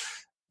 because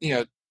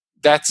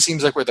that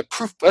seems like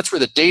that's where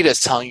the data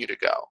is telling you to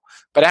go.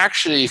 But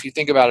actually, if you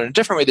think about it in a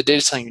different way, the data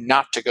is telling you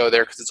not to go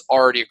there, because it's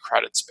already a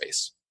crowded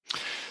space.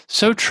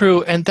 So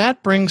true. And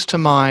that brings to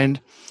mind,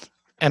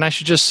 and I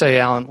should just say,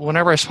 Alan,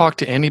 whenever I talk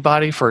to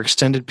anybody for an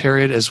extended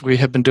period, as we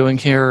have been doing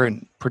here,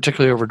 and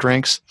particularly over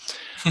drinks,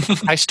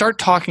 I start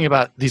talking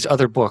about these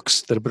other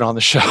books that have been on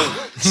the show.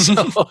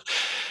 So,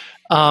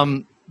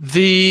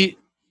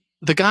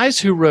 the guys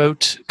who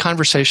wrote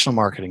Conversational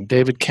Marketing,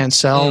 David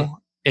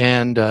Cancel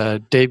and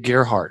Dave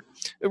Gerhardt,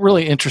 a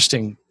really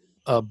interesting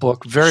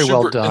book,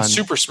 well done, and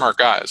super smart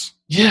guys.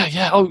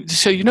 Yeah. Oh,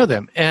 so you know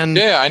them? And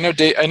yeah,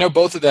 I know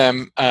both of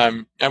them.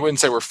 I wouldn't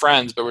say we're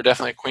friends, but we're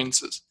definitely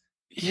acquaintances.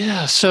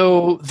 Yeah.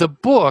 So the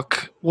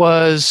book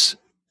was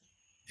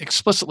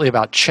explicitly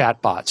about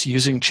chatbots,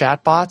 using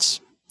chatbots.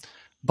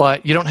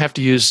 But you don't have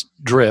to use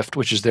Drift,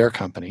 which is their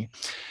company.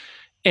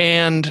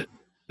 And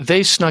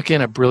they snuck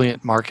in a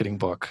brilliant marketing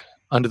book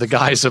under the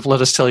guise of,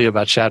 let us tell you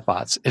about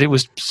chatbots. And it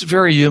was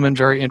very human,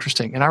 very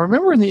interesting. And I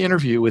remember in the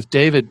interview with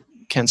David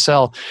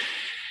Cancel,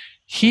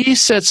 he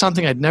said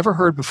something I'd never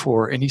heard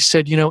before. And he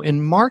said,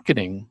 in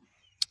marketing,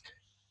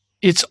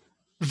 it's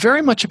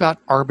very much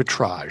about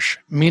arbitrage,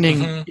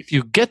 meaning if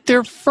you get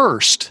there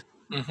first,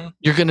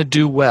 you're going to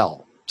do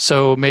well.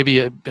 So maybe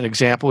an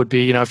example would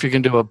be, if you're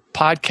going to do a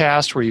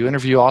podcast where you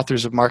interview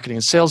authors of marketing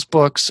and sales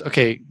books,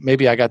 okay,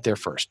 maybe I got there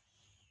first.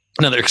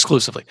 Another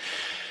exclusively.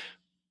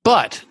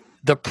 But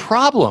the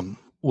problem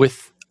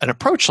with an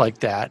approach like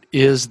that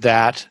is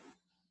that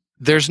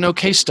there's no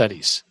case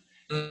studies.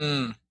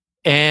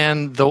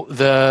 And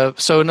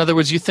so in other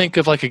words, you think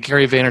of like a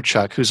Gary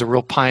Vaynerchuk, who's a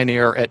real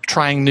pioneer at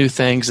trying new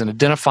things and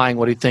identifying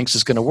what he thinks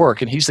is going to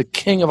work. And he's the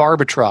king of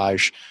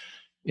arbitrage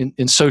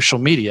in social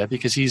media,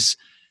 because he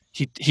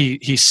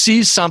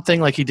sees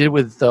something like he did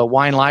with the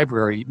Wine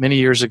Library many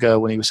years ago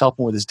when he was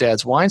helping with his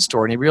dad's wine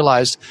store, and he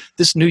realized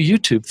this new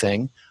YouTube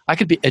thing, I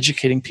could be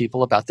educating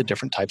people about the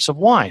different types of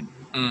wine.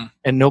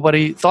 And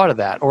nobody thought of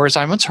that. Or as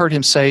I once heard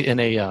him say in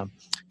a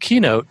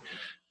keynote,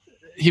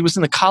 he was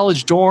in the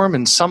college dorm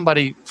and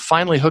somebody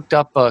finally hooked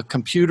up a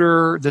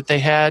computer that they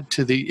had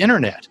to the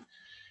internet.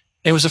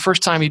 It was the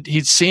first time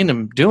he'd seen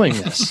him doing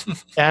this.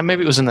 And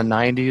maybe it was in the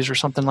 90s or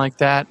something like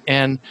that.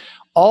 And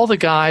all the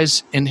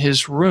guys in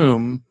his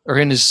room or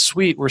in his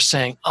suite were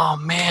saying, oh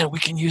man, we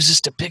can use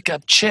this to pick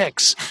up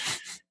chicks.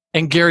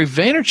 And Gary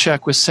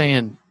Vaynerchuk was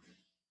saying,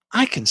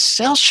 I can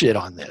sell shit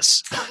on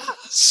this.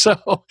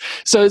 So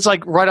it's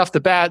like right off the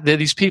bat that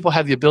these people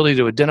have the ability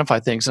to identify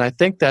things. And I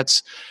think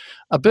that's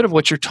a bit of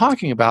what you're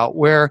talking about,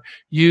 where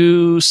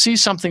you see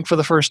something for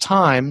the first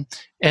time,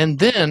 and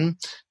then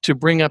to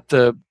bring up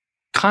the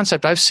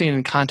concept I've seen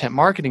in content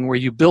marketing where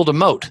you build a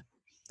moat.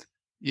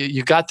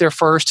 You got there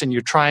first and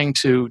you're trying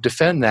to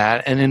defend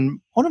that. And in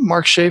one of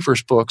Mark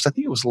Schaefer's books, I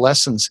think it was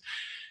Lessons,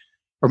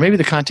 or maybe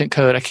The Content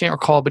Code, I can't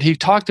recall, but he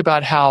talked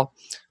about how,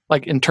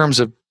 like in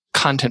terms of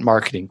content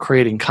marketing,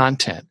 creating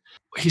content,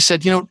 he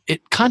said,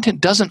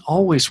 content doesn't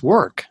always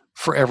work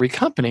for every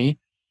company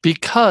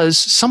because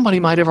somebody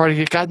might have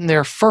already gotten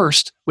there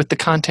first with the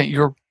content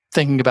you're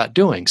thinking about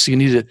doing. So you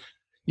need to,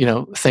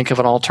 think of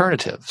an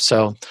alternative.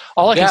 So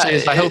all I can say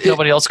is I hope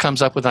nobody else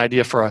comes up with an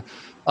idea for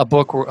a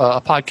book or a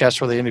podcast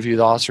where they interview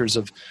the authors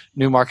of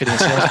new marketing and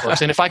sales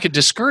books. And if I could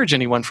discourage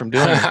anyone from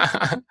doing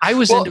it, I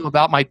was into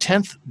about my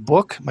 10th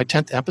book, my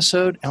 10th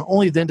episode, and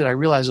only then did I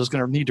realize I was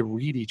going to need to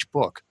read each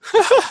book.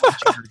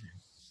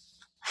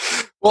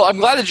 Well, I'm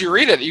glad that you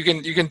read it. You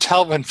can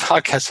tell when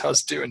podcast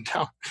hosts do and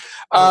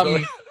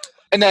don't.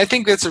 And I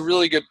think that's a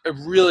really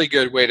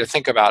good way to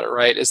think about it,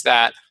 right? Is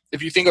that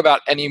if you think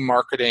about any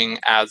marketing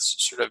as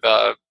sort of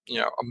a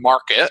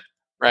market,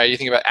 right? You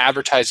think about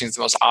advertising as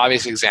the most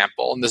obvious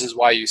example, and this is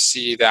why you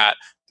see that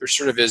there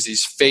sort of is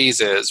these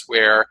phases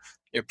where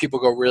people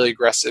go really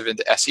aggressive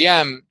into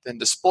SEM, then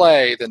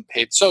display, then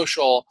paid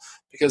social,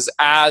 because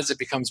as it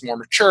becomes more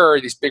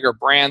mature, these bigger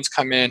brands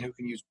come in who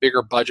can use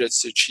bigger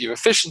budgets to achieve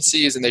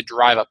efficiencies, and they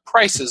drive up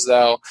prices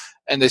though,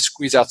 and they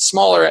squeeze out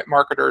smaller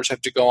marketers who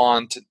have to go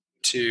on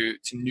to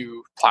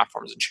new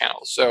platforms and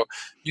channels. So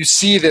you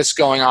see this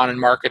going on in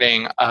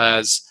marketing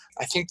as,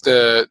 I think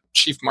the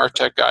chief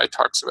MarTech guy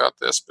talks about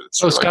this, but it's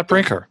Scott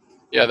Brinker.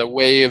 The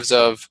waves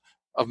of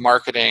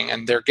marketing,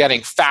 and they're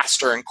getting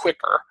faster and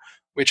quicker,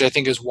 which I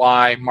think is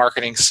why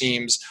marketing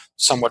seems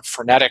somewhat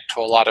frenetic to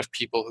a lot of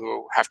people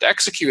who have to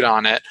execute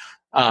on it.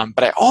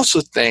 But I also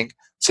think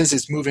since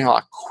it's moving a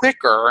lot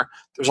quicker,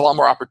 there's a lot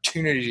more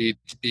opportunity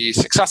to be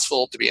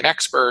successful, to be an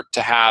expert,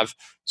 to have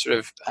sort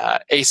of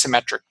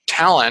asymmetric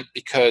talent,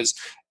 because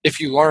if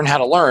you learn how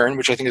to learn,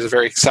 which I think is a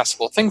very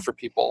accessible thing for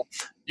people,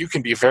 you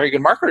can be a very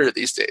good marketer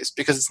these days,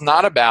 because it's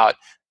not about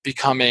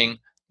becoming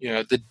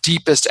the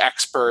deepest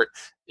expert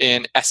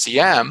in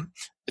SEM.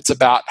 It's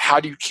about how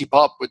do you keep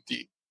up with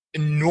the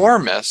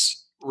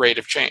enormous rate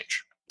of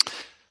change.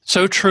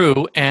 So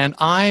true. And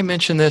I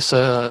mentioned this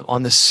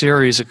on this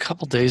series a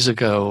couple days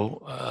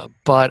ago,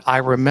 but I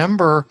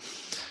remember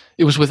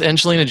it was with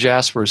Angelina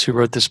Jaspers, who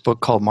wrote this book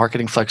called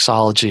Marketing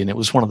Flexology, and it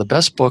was one of the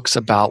best books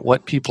about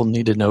what people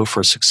need to know for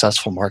a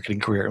successful marketing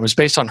career. It was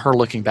based on her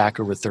looking back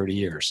over 30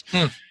 years.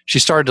 She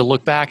started to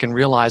look back and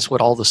realize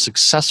what all the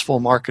successful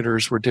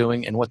marketers were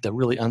doing and what the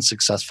really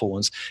unsuccessful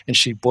ones, and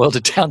she boiled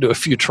it down to a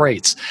few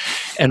traits.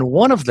 And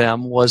one of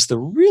them was the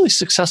really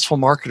successful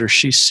marketers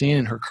she's seen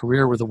in her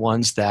career were the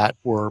ones that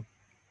were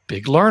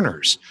big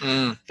learners.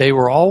 They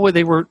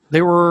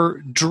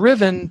were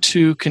driven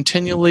to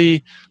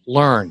continually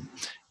learn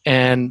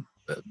and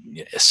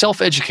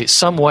self-educate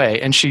some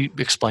way. And she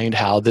explained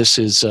how this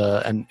is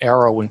an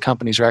era when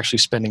companies are actually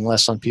spending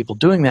less on people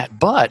doing that,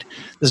 but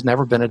there's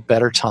never been a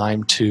better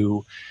time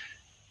to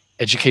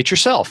educate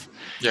yourself.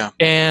 Yeah.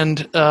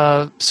 And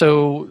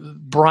so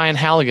Brian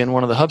Halligan,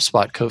 one of the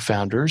HubSpot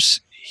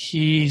co-founders,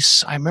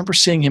 I remember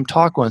seeing him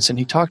talk once, and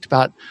he talked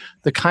about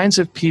the kinds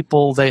of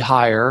people they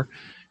hire.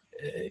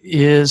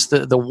 Is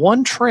the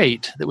one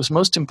trait that was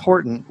most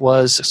important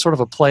was sort of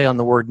a play on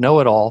the word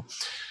know-it-all.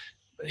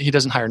 He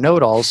doesn't hire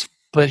know-it-alls,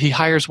 but he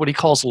hires what he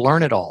calls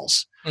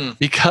learn-it-alls,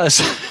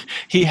 because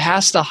he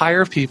has to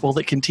hire people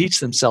that can teach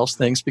themselves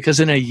things, because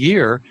in a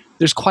year,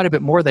 there's quite a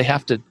bit more they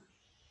have to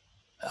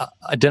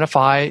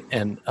identify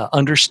and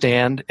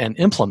understand and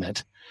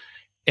implement.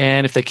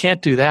 And if they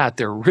can't do that,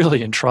 they're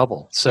really in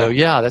trouble. So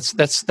yeah,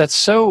 that's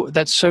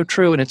so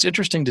true. And it's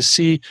interesting to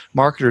see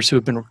marketers who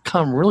have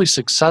become really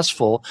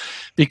successful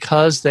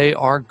because they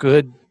are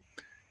good,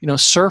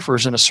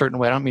 surfers in a certain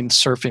way. I don't mean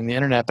surfing the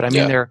internet, but I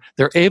mean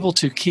they're able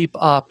to keep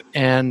up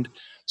and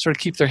sort of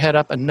keep their head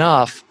up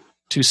enough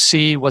to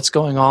see what's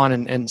going on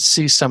and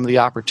see some of the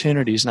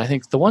opportunities. And I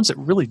think the ones that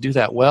really do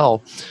that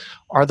well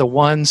are the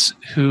ones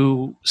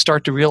who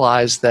start to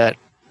realize that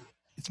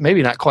it's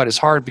maybe not quite as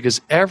hard because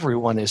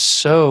everyone is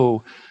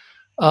so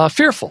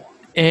fearful.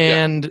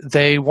 And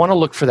they want to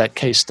look for that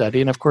case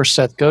study. And of course,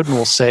 Seth Godin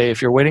will say,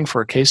 if you're waiting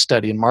for a case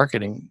study in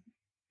marketing,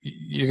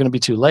 you're going to be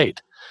too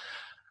late.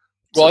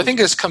 Well, I think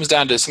this comes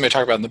down to something I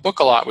talk about in the book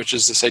a lot, which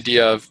is this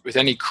idea of with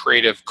any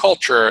creative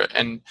culture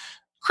and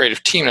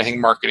creative team, and I think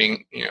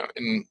marketing,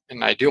 in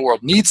an ideal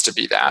world needs to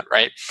be that,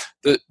 right?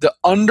 The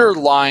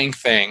underlying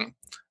thing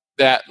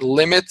that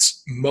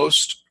limits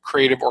most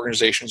creative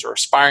organizations or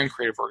aspiring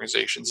creative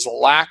organizations is a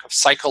lack of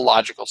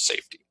psychological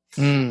safety.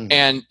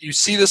 And you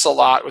see this a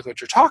lot with what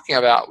you're talking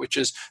about, which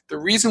is the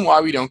reason why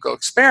we don't go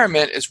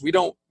experiment is we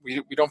don't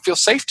feel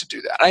safe to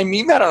do that. I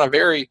mean that on a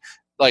very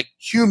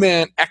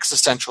human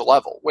existential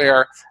level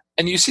where,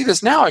 and you see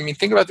this now,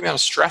 think about the amount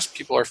of stress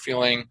people are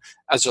feeling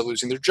as they're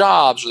losing their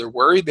jobs or they're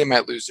worried they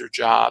might lose their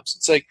jobs.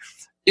 It's like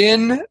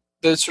in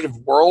the sort of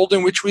world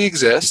in which we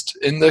exist,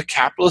 in the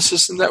capitalist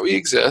system that we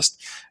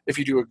exist, if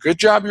you do a good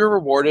job, you're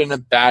rewarded, and a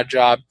bad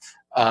job,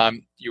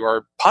 you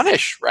are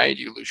punished, right?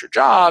 You lose your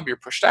job, you're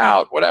pushed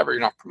out, whatever,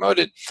 you're not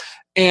promoted.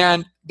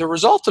 And the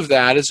result of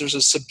that is there's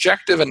a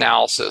subjective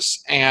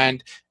analysis.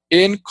 And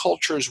in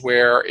cultures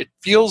where it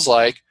feels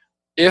like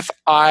if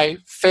I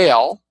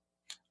fail,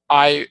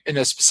 in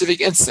a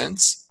specific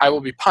instance, I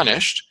will be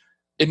punished,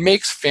 it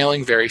makes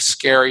failing very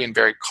scary and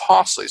very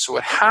costly. So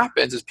what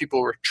happens is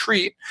people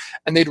retreat,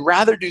 and they'd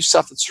rather do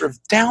stuff that's sort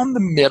of down the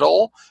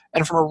middle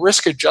and from a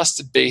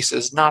risk-adjusted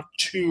basis, not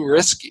too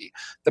risky.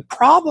 The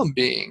problem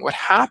being, what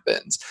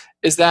happens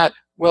is that,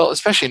 well,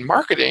 especially in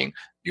marketing,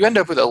 you end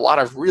up with a lot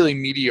of really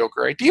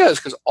mediocre ideas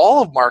because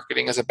all of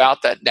marketing is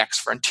about that next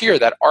frontier,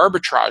 that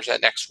arbitrage,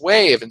 that next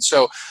wave. And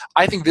so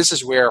I think this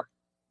is where,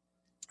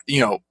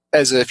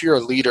 if you're a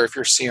leader, if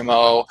you're a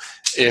CMO,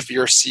 if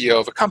you're a CEO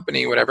of a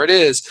company, whatever it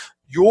is,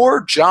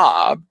 your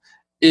job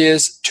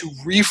is to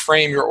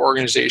reframe your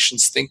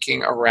organization's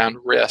thinking around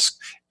risk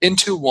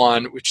into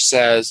one which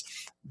says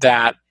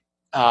that,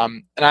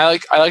 and I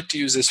like to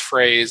use this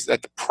phrase,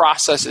 that the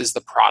process is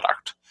the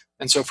product.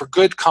 And so for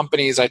good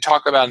companies, I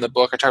talk about in the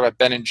book, I talk about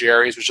Ben &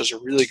 Jerry's, which does a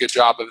really good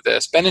job of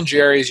this. Ben &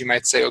 Jerry's, you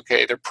might say,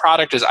 okay, their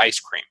product is ice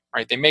cream,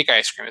 right? They make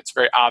ice cream. It's a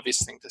very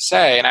obvious thing to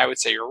say, and I would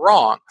say you're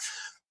wrong.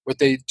 What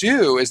they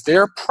do is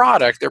their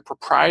product, their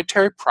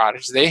proprietary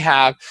products, they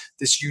have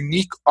this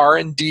unique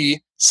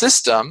R&D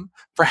system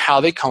for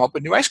how they come up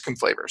with new ice cream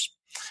flavors.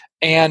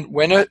 And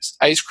when an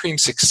ice cream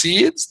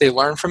succeeds, they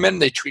learn from it and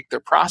they tweak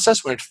their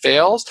process. When it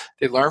fails,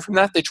 they learn from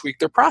that, they tweak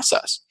their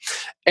process.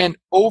 And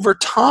over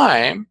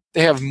time,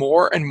 they have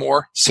more and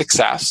more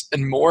success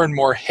and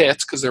more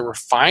hits because they're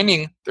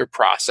refining their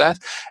process.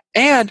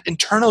 And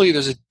internally,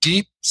 there's a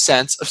deep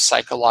sense of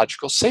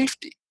psychological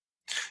safety.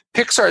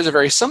 Pixar is a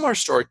very similar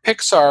story.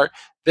 Pixar,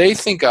 they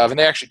think of, and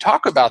they actually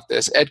talk about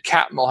this, Ed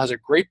Catmull has a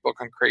great book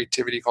on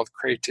creativity called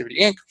Creativity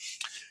Inc.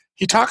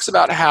 He talks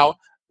about how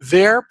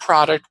their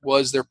product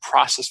was their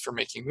process for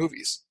making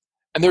movies.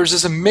 And there was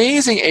this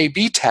amazing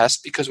A/B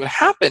test because what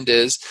happened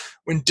is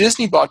when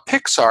Disney bought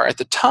Pixar at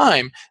the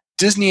time,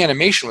 Disney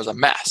animation was a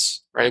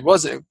mess, right?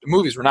 The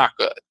movies were not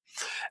good.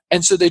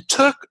 And so they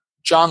took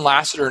John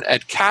Lasseter and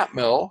Ed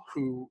Catmull,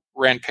 who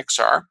ran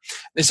Pixar.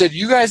 They said,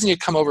 you guys need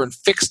to come over and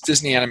fix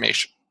Disney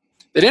animation.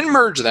 They didn't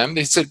merge them.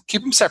 They said,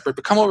 keep them separate,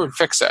 but come over and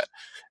fix it.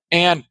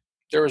 And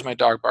there was my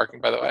dog barking,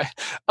 by the way.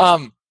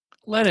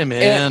 Let him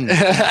in.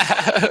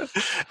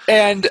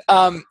 And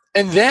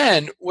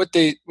then what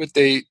they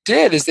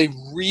did is they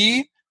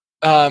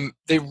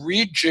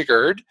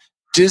rejiggered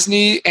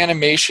Disney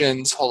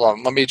animations. Hold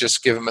on, let me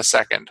just give him a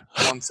second.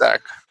 One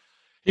sec.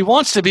 He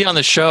wants to be on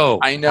the show.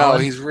 I know,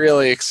 he's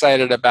really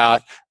excited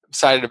about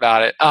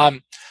it.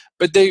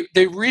 But they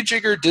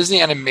rejiggered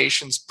Disney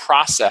Animation's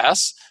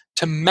process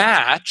to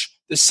match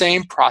the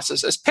same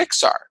process as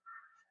Pixar.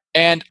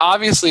 And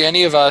obviously,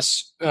 any of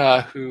us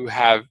who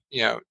have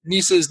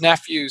nieces,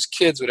 nephews,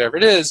 kids, whatever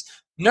it is,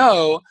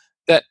 know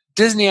that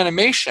Disney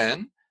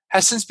Animation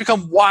has since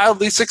become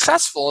wildly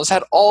successful, has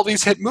had all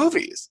these hit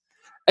movies.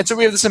 And so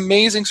we have this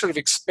amazing sort of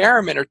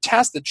experiment or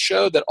test that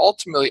showed that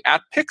ultimately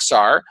at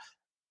Pixar,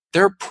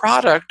 their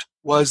product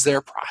was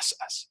their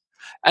process.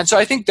 And so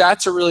I think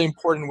that's a really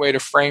important way to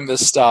frame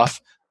this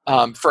stuff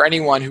for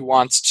anyone who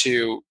wants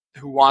to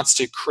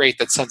create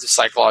that sense of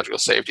psychological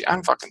safety.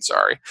 I'm fucking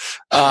sorry.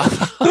 Do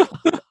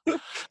you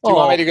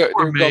want me to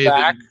go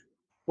back?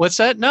 What's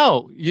that?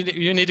 No,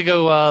 you need to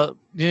go.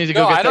 You need to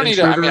go. No, get I don't need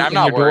to. I mean, I'm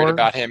not worried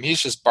about him.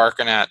 He's just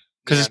barking at.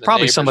 Because it's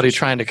probably somebody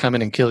trying to come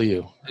in and kill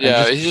you.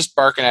 Yeah, he's just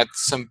barking at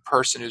some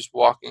person who's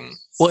walking.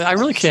 Well, I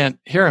really can't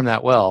hear him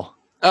that well.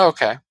 Oh,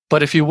 okay.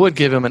 But if you would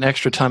give him an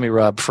extra tummy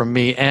rub from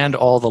me and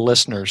all the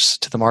listeners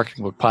to the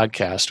Marketing Book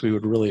Podcast, we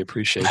would really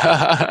appreciate it.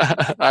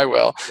 I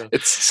will.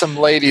 It's some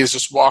lady is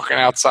just walking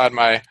outside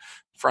my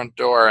front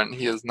door, and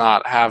he is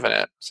not having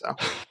it. So,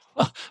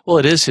 well,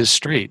 it is his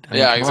street.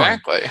 Yeah,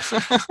 exactly.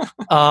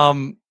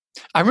 I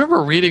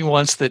remember reading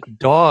once that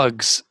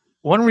dogs.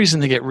 One reason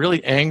they get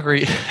really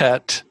angry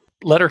at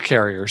letter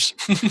carriers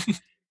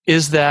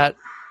is that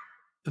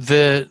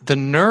the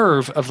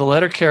nerve of the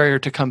letter carrier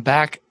to come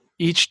back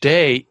each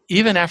day,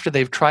 even after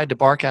they've tried to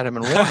bark at him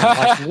and warn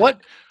him, like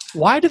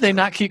why do they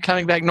not keep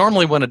coming back?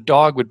 Normally when a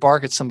dog would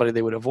bark at somebody,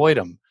 they would avoid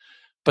him.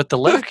 But the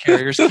letter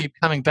carriers keep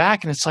coming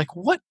back, and it's like,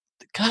 what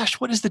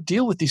is the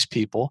deal with these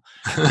people?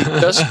 They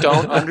just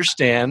don't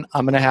understand.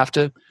 I'm going to have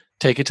to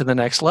take it to the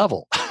next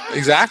level.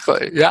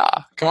 Exactly. Yeah.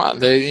 Come on.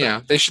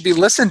 They should be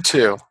listened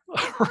to.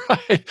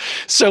 Right.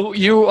 So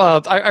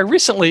I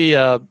recently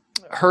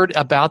heard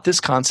about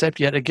this concept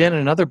yet again in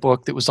another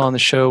book that was on the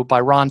show by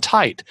Ron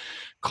Tite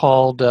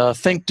called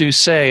Think, Do,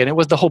 Say. And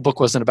the whole book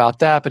wasn't about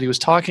that, but he was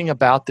talking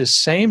about this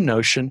same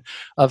notion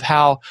of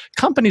how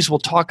companies will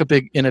talk a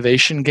big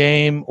innovation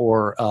game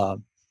or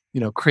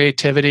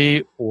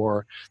creativity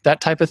or that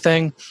type of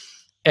thing,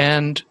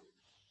 and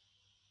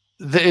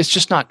it's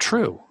just not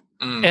true.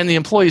 And the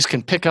employees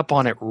can pick up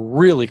on it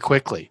really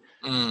quickly.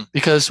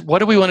 Because what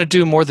do we want to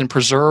do more than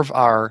preserve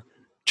our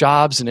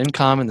jobs and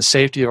income and the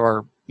safety of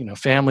our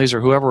families or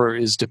whoever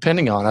is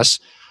depending on us?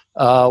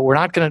 We're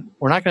not going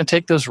to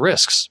take those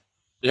risks.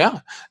 Yeah.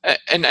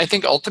 And I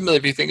think ultimately,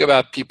 if you think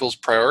about people's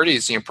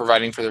priorities,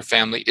 providing for their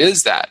family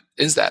is that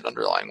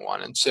underlying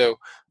one. And so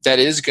that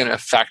is going to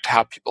affect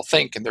how people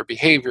think and their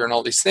behavior and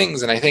all these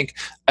things. And I think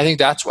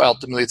that's why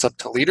ultimately it's up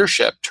to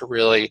leadership to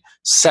really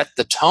set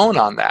the tone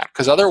on that.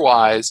 Because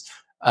otherwise,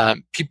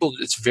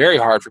 it's very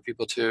hard for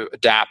people to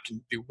adapt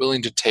and be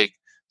willing to take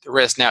the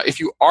risk. Now, if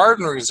you are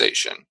an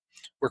organization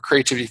where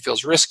creativity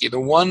feels risky, the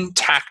one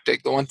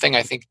thing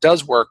I think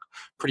does work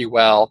pretty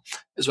well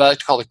is what I like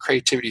to call the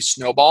creativity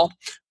snowball,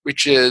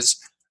 which is,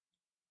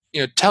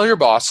 tell your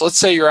boss, let's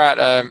say you're at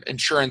an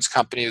insurance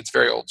company that's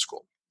very old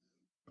school.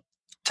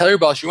 Tell your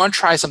boss you want to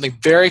try something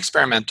very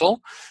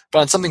experimental, but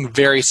on something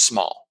very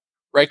small,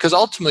 right? Because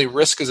ultimately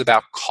risk is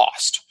about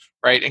cost,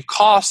 right? And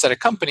cost at a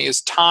company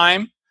is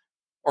time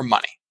or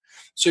money.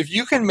 So if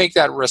you can make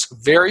that risk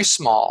very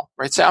small,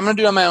 right? Say, I'm going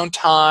to do it on my own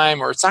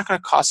time, or it's not going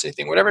to cost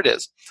anything, whatever it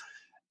is,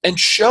 and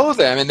show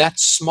them in that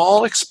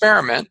small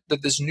experiment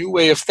that this new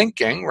way of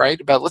thinking, right,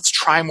 about let's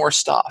try more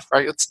stuff,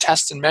 right, let's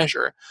test and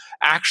measure,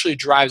 actually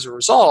drives a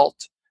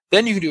result,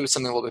 then you can do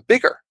something a little bit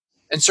bigger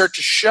and start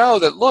to show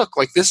that, look,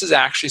 like this is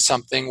actually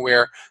something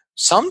where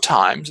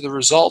sometimes the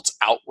results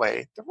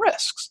outweigh the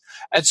risks.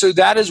 And so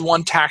that is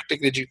one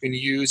tactic that you can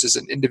use as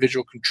an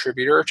individual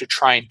contributor to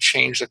try and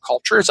change the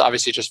culture. It's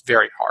obviously just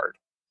very hard.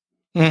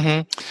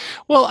 Mm-hmm.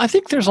 Well, I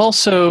think there's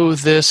also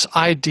this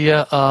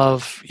idea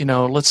of,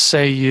 let's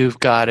say you've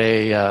got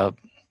I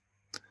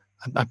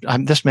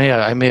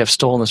may have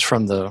stolen this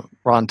from the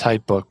Ron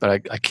Tite book, but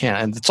I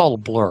can't, and it's all a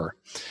blur.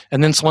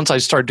 And then once I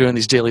start doing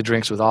these daily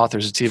drinks with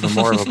authors, it's even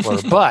more of a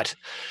blur. But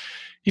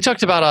he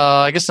talked about,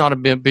 I guess, an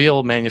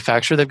automobile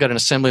manufacturer. They've got an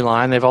assembly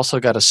line. They've also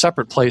got a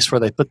separate place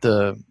where they put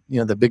the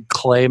big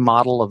clay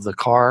model of the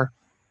car.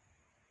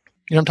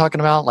 You know what I'm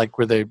talking about? Like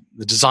where the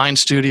design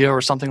studio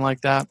or something like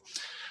that.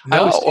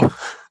 No.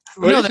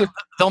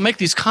 They'll make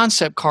these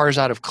concept cars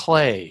out of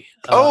clay.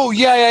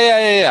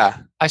 Yeah.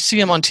 I see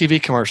them on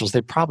TV commercials.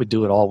 They probably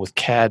do it all with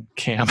CAD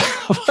CAM.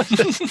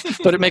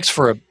 But it makes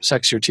for a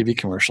sexier TV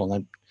commercial.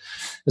 And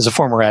as a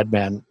former ad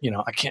man,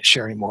 I can't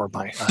share any more of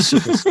my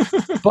secrets.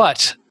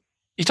 But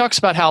he talks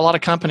about how a lot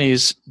of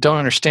companies don't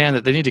understand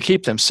that they need to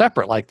keep them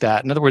separate like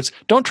that. In other words,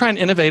 don't try and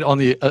innovate on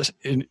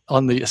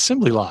the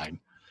assembly line.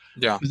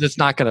 Yeah. It's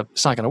not going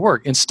to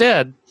work.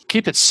 Instead,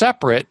 keep it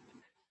separate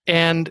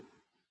and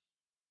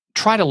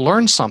try to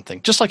learn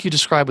something, just like you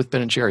described with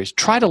Ben & Jerry's.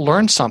 Try to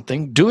learn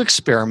something, do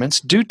experiments,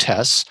 do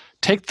tests,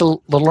 take the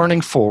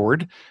learning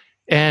forward,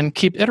 and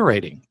keep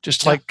iterating,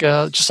 just like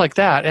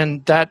that.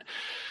 And that,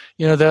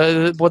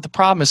 what the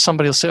problem is,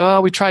 somebody will say,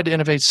 "Oh, we tried to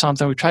innovate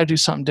something, we tried to do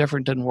something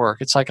different, didn't work."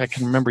 It's like I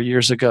can remember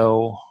years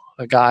ago,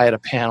 a guy at a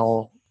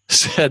panel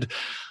said,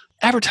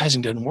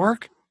 "Advertising didn't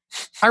work.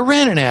 I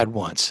ran an ad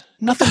once,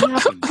 nothing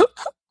happened."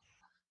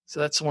 So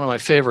that's one of my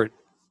favorite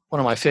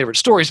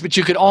stories. But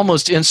you could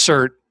almost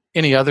insert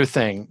any other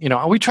thing.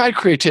 We tried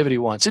creativity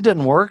once, it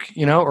didn't work.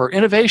 Or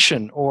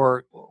innovation,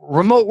 or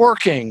remote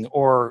working,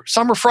 or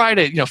summer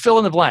Friday. Fill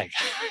in the blank.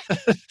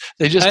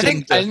 They just. I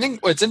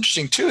think what's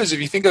interesting too is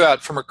if you think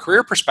about from a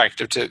career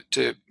perspective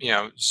to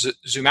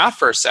zoom out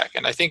for a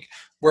second. I think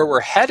where we're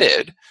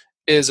headed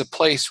is a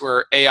place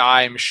where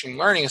AI and machine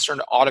learning is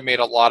starting to automate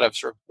a lot of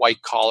sort of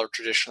white collar,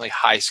 traditionally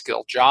high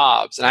skilled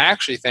jobs. And I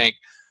actually think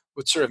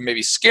what's sort of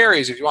maybe scary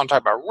is if you want to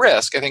talk about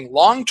risk, I think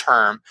long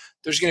term,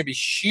 there's going to be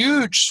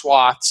huge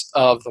swaths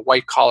of the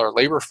white collar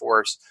labor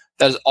force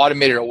that is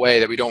automated away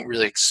that we don't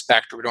really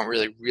expect or we don't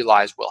really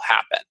realize will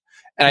happen.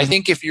 And I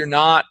think if you're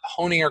not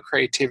honing our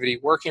creativity,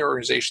 working in an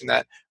organization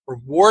that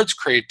rewards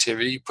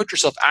creativity, you put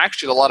yourself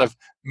actually at a lot of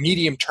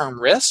medium term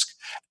risk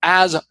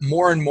as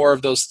more and more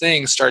of those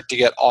things start to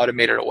get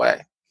automated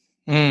away.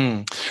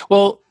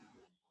 Well,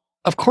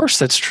 of course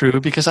that's true,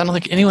 because I don't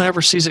think anyone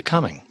ever sees it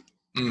coming.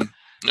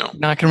 No.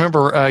 Now, I can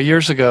remember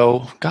years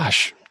ago,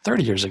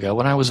 30 years ago,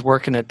 when I was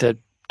working at the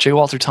J.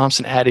 Walter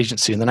Thompson ad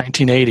agency in the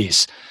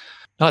 1980s.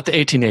 Not the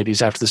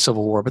 1880s after the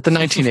Civil War, but the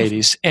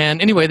 1980s.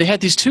 And anyway, they had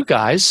these two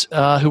guys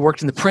who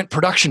worked in the print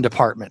production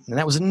department. And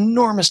that was an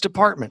enormous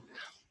department.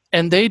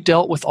 And they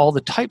dealt with all the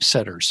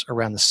typesetters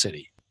around the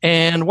city.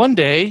 And one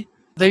day,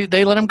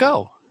 they let them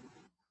go.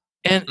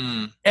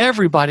 And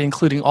everybody,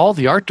 including all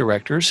the art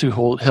directors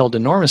who held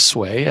enormous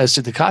sway, as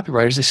did the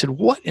copywriters, they said,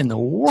 "What in the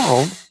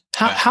world?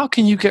 How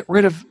can you get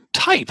rid of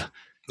type?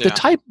 The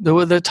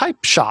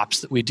type shops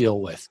that we deal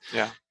with."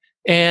 Yeah.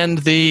 And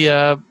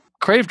the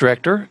creative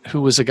director, who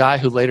was a guy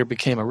who later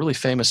became a really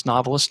famous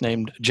novelist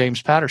named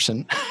James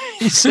Patterson,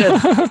 he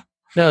said,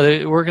 "No,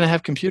 we're going to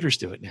have computers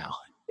do it now."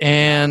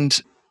 And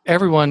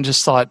everyone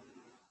just thought,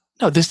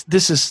 "No,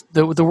 this is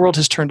the world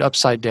has turned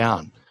upside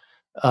down.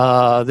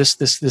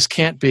 This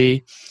can't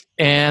be."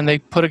 And they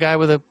put a guy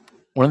with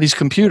one of these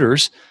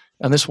computers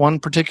in this one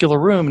particular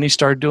room, and he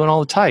started doing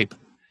all the type.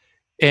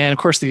 And of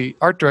course, the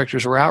art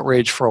directors were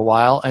outraged for a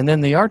while, and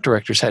then the art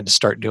directors had to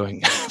start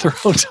doing their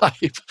own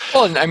type.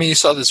 Well, and I mean, you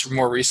saw this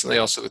more recently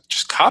also with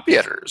just copy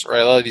editors,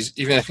 right? A lot of these,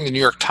 even I think the New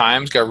York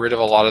Times got rid of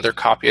a lot of their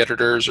copy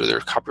editors or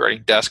their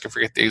copywriting desk. I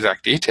forget the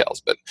exact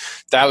details, but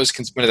that was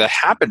when that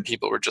happened.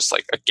 People were just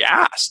like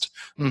aghast.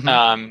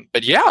 Mm-hmm.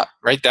 But yeah,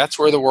 right. That's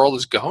where the world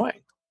is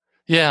going.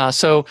 Yeah,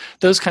 so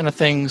those kind of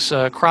things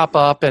crop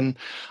up, and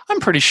I'm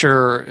pretty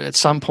sure at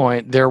some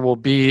point there will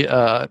be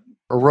a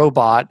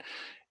robot.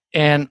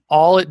 And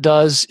all it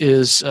does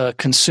is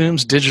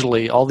consumes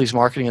digitally all these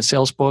marketing and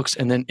sales books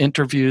and then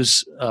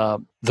interviews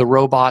the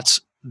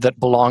robots that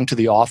belong to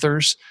the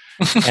authors.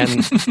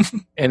 And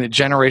and it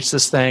generates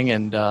this thing.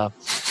 And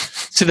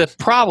see, the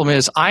problem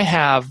is I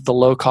have the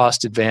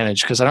low-cost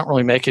advantage because I don't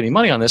really make any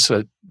money on this,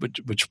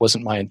 which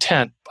wasn't my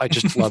intent. I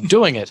just love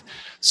doing it.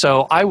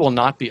 So I will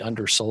not be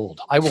undersold.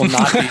 I will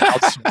not be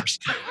outsourced.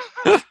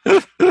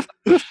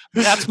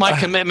 That's my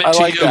commitment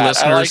to you,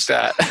 listeners. I like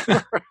that.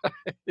 Right.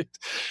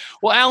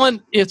 Well,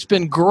 Alan, it's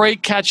been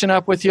great catching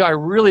up with you. I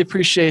really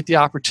appreciate the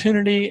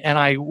opportunity, and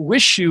I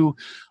wish you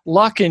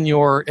luck in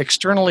your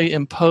externally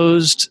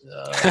imposed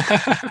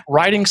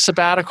writing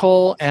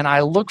sabbatical, and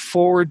I look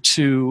forward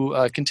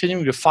to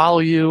continuing to follow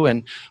you,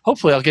 and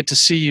hopefully I'll get to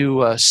see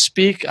you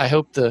speak. I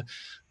hope the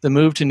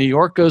move to New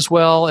York goes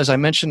well. As I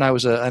mentioned, I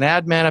was an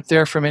ad man up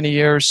there for many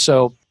years,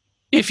 so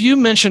if you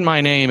mention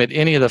my name at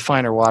any of the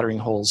finer watering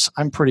holes,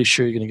 I'm pretty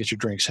sure you're going to get your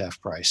drinks half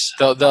price.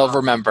 They'll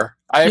remember.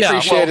 I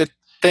appreciate it.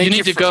 You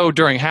need to go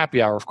during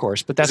happy hour, of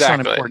course, but that's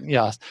not important.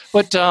 Yeah.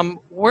 But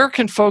where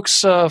can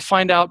folks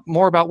find out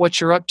more about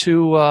what you're up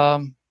to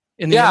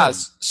in the interim?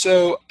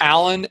 So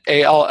Allen,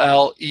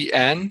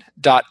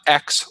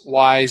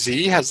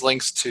 ALLEN.XYZ has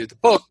links to the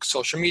book,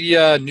 social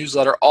media,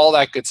 newsletter, all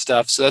that good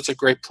stuff. So that's a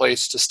great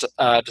place to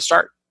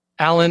start.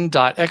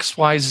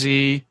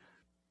 Allen.XYZ.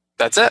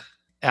 That's it.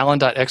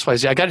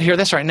 Allen.XYZ. I got to hear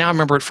this right now. I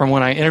remember it from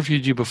when I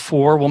interviewed you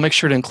before. We'll make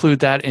sure to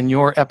include that in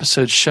your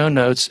episode show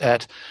notes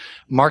at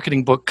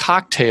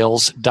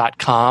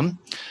marketingbookcocktails.com.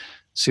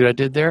 See what I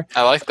did there?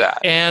 I like that.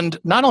 And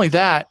not only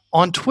that,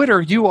 on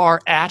Twitter, you are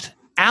at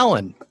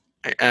Allen.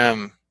 I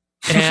am.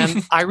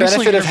 And I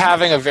recently benefit of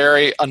having a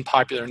very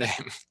unpopular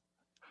name.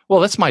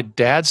 Well, that's my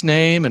dad's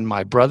name and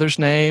my brother's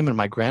name and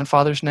my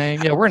grandfather's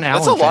name. Yeah, we're an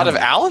Allen That's a lot family.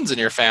 of Allens in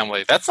your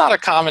family. That's not a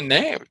common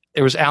name.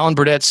 It was Alan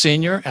Burdett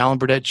Sr., Alan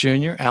Burdett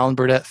Jr., Alan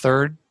Burdett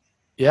III.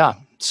 Yeah.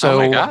 So, oh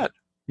my God.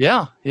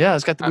 Yeah. We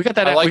got that. We got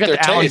the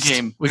Allen taste.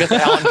 game. We got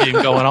the Allen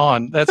game going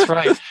on. That's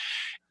right.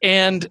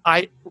 And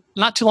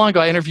not too long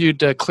ago, I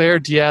interviewed Claire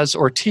Diaz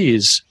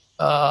Ortiz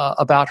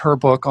about her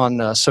book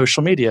on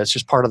social media. It's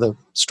just part of the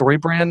Story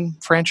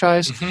Brand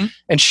franchise. Mm-hmm.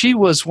 And she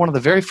was one of the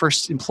very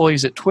first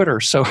employees at Twitter.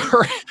 So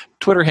her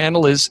Twitter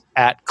handle is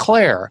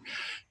 @Claire.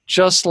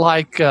 Just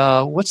like,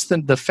 what's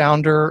the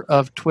founder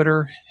of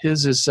Twitter?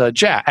 His is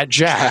Jack.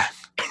 Right?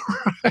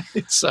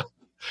 So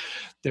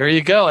there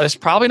you go. There's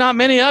probably not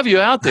many of you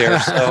out there.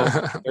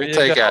 So we'll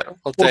take it.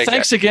 Well,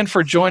 thanks again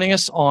for joining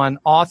us on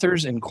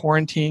Authors in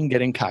Quarantine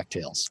Getting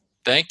Cocktails.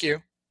 Thank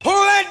you. Who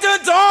let the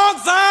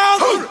dogs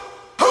out?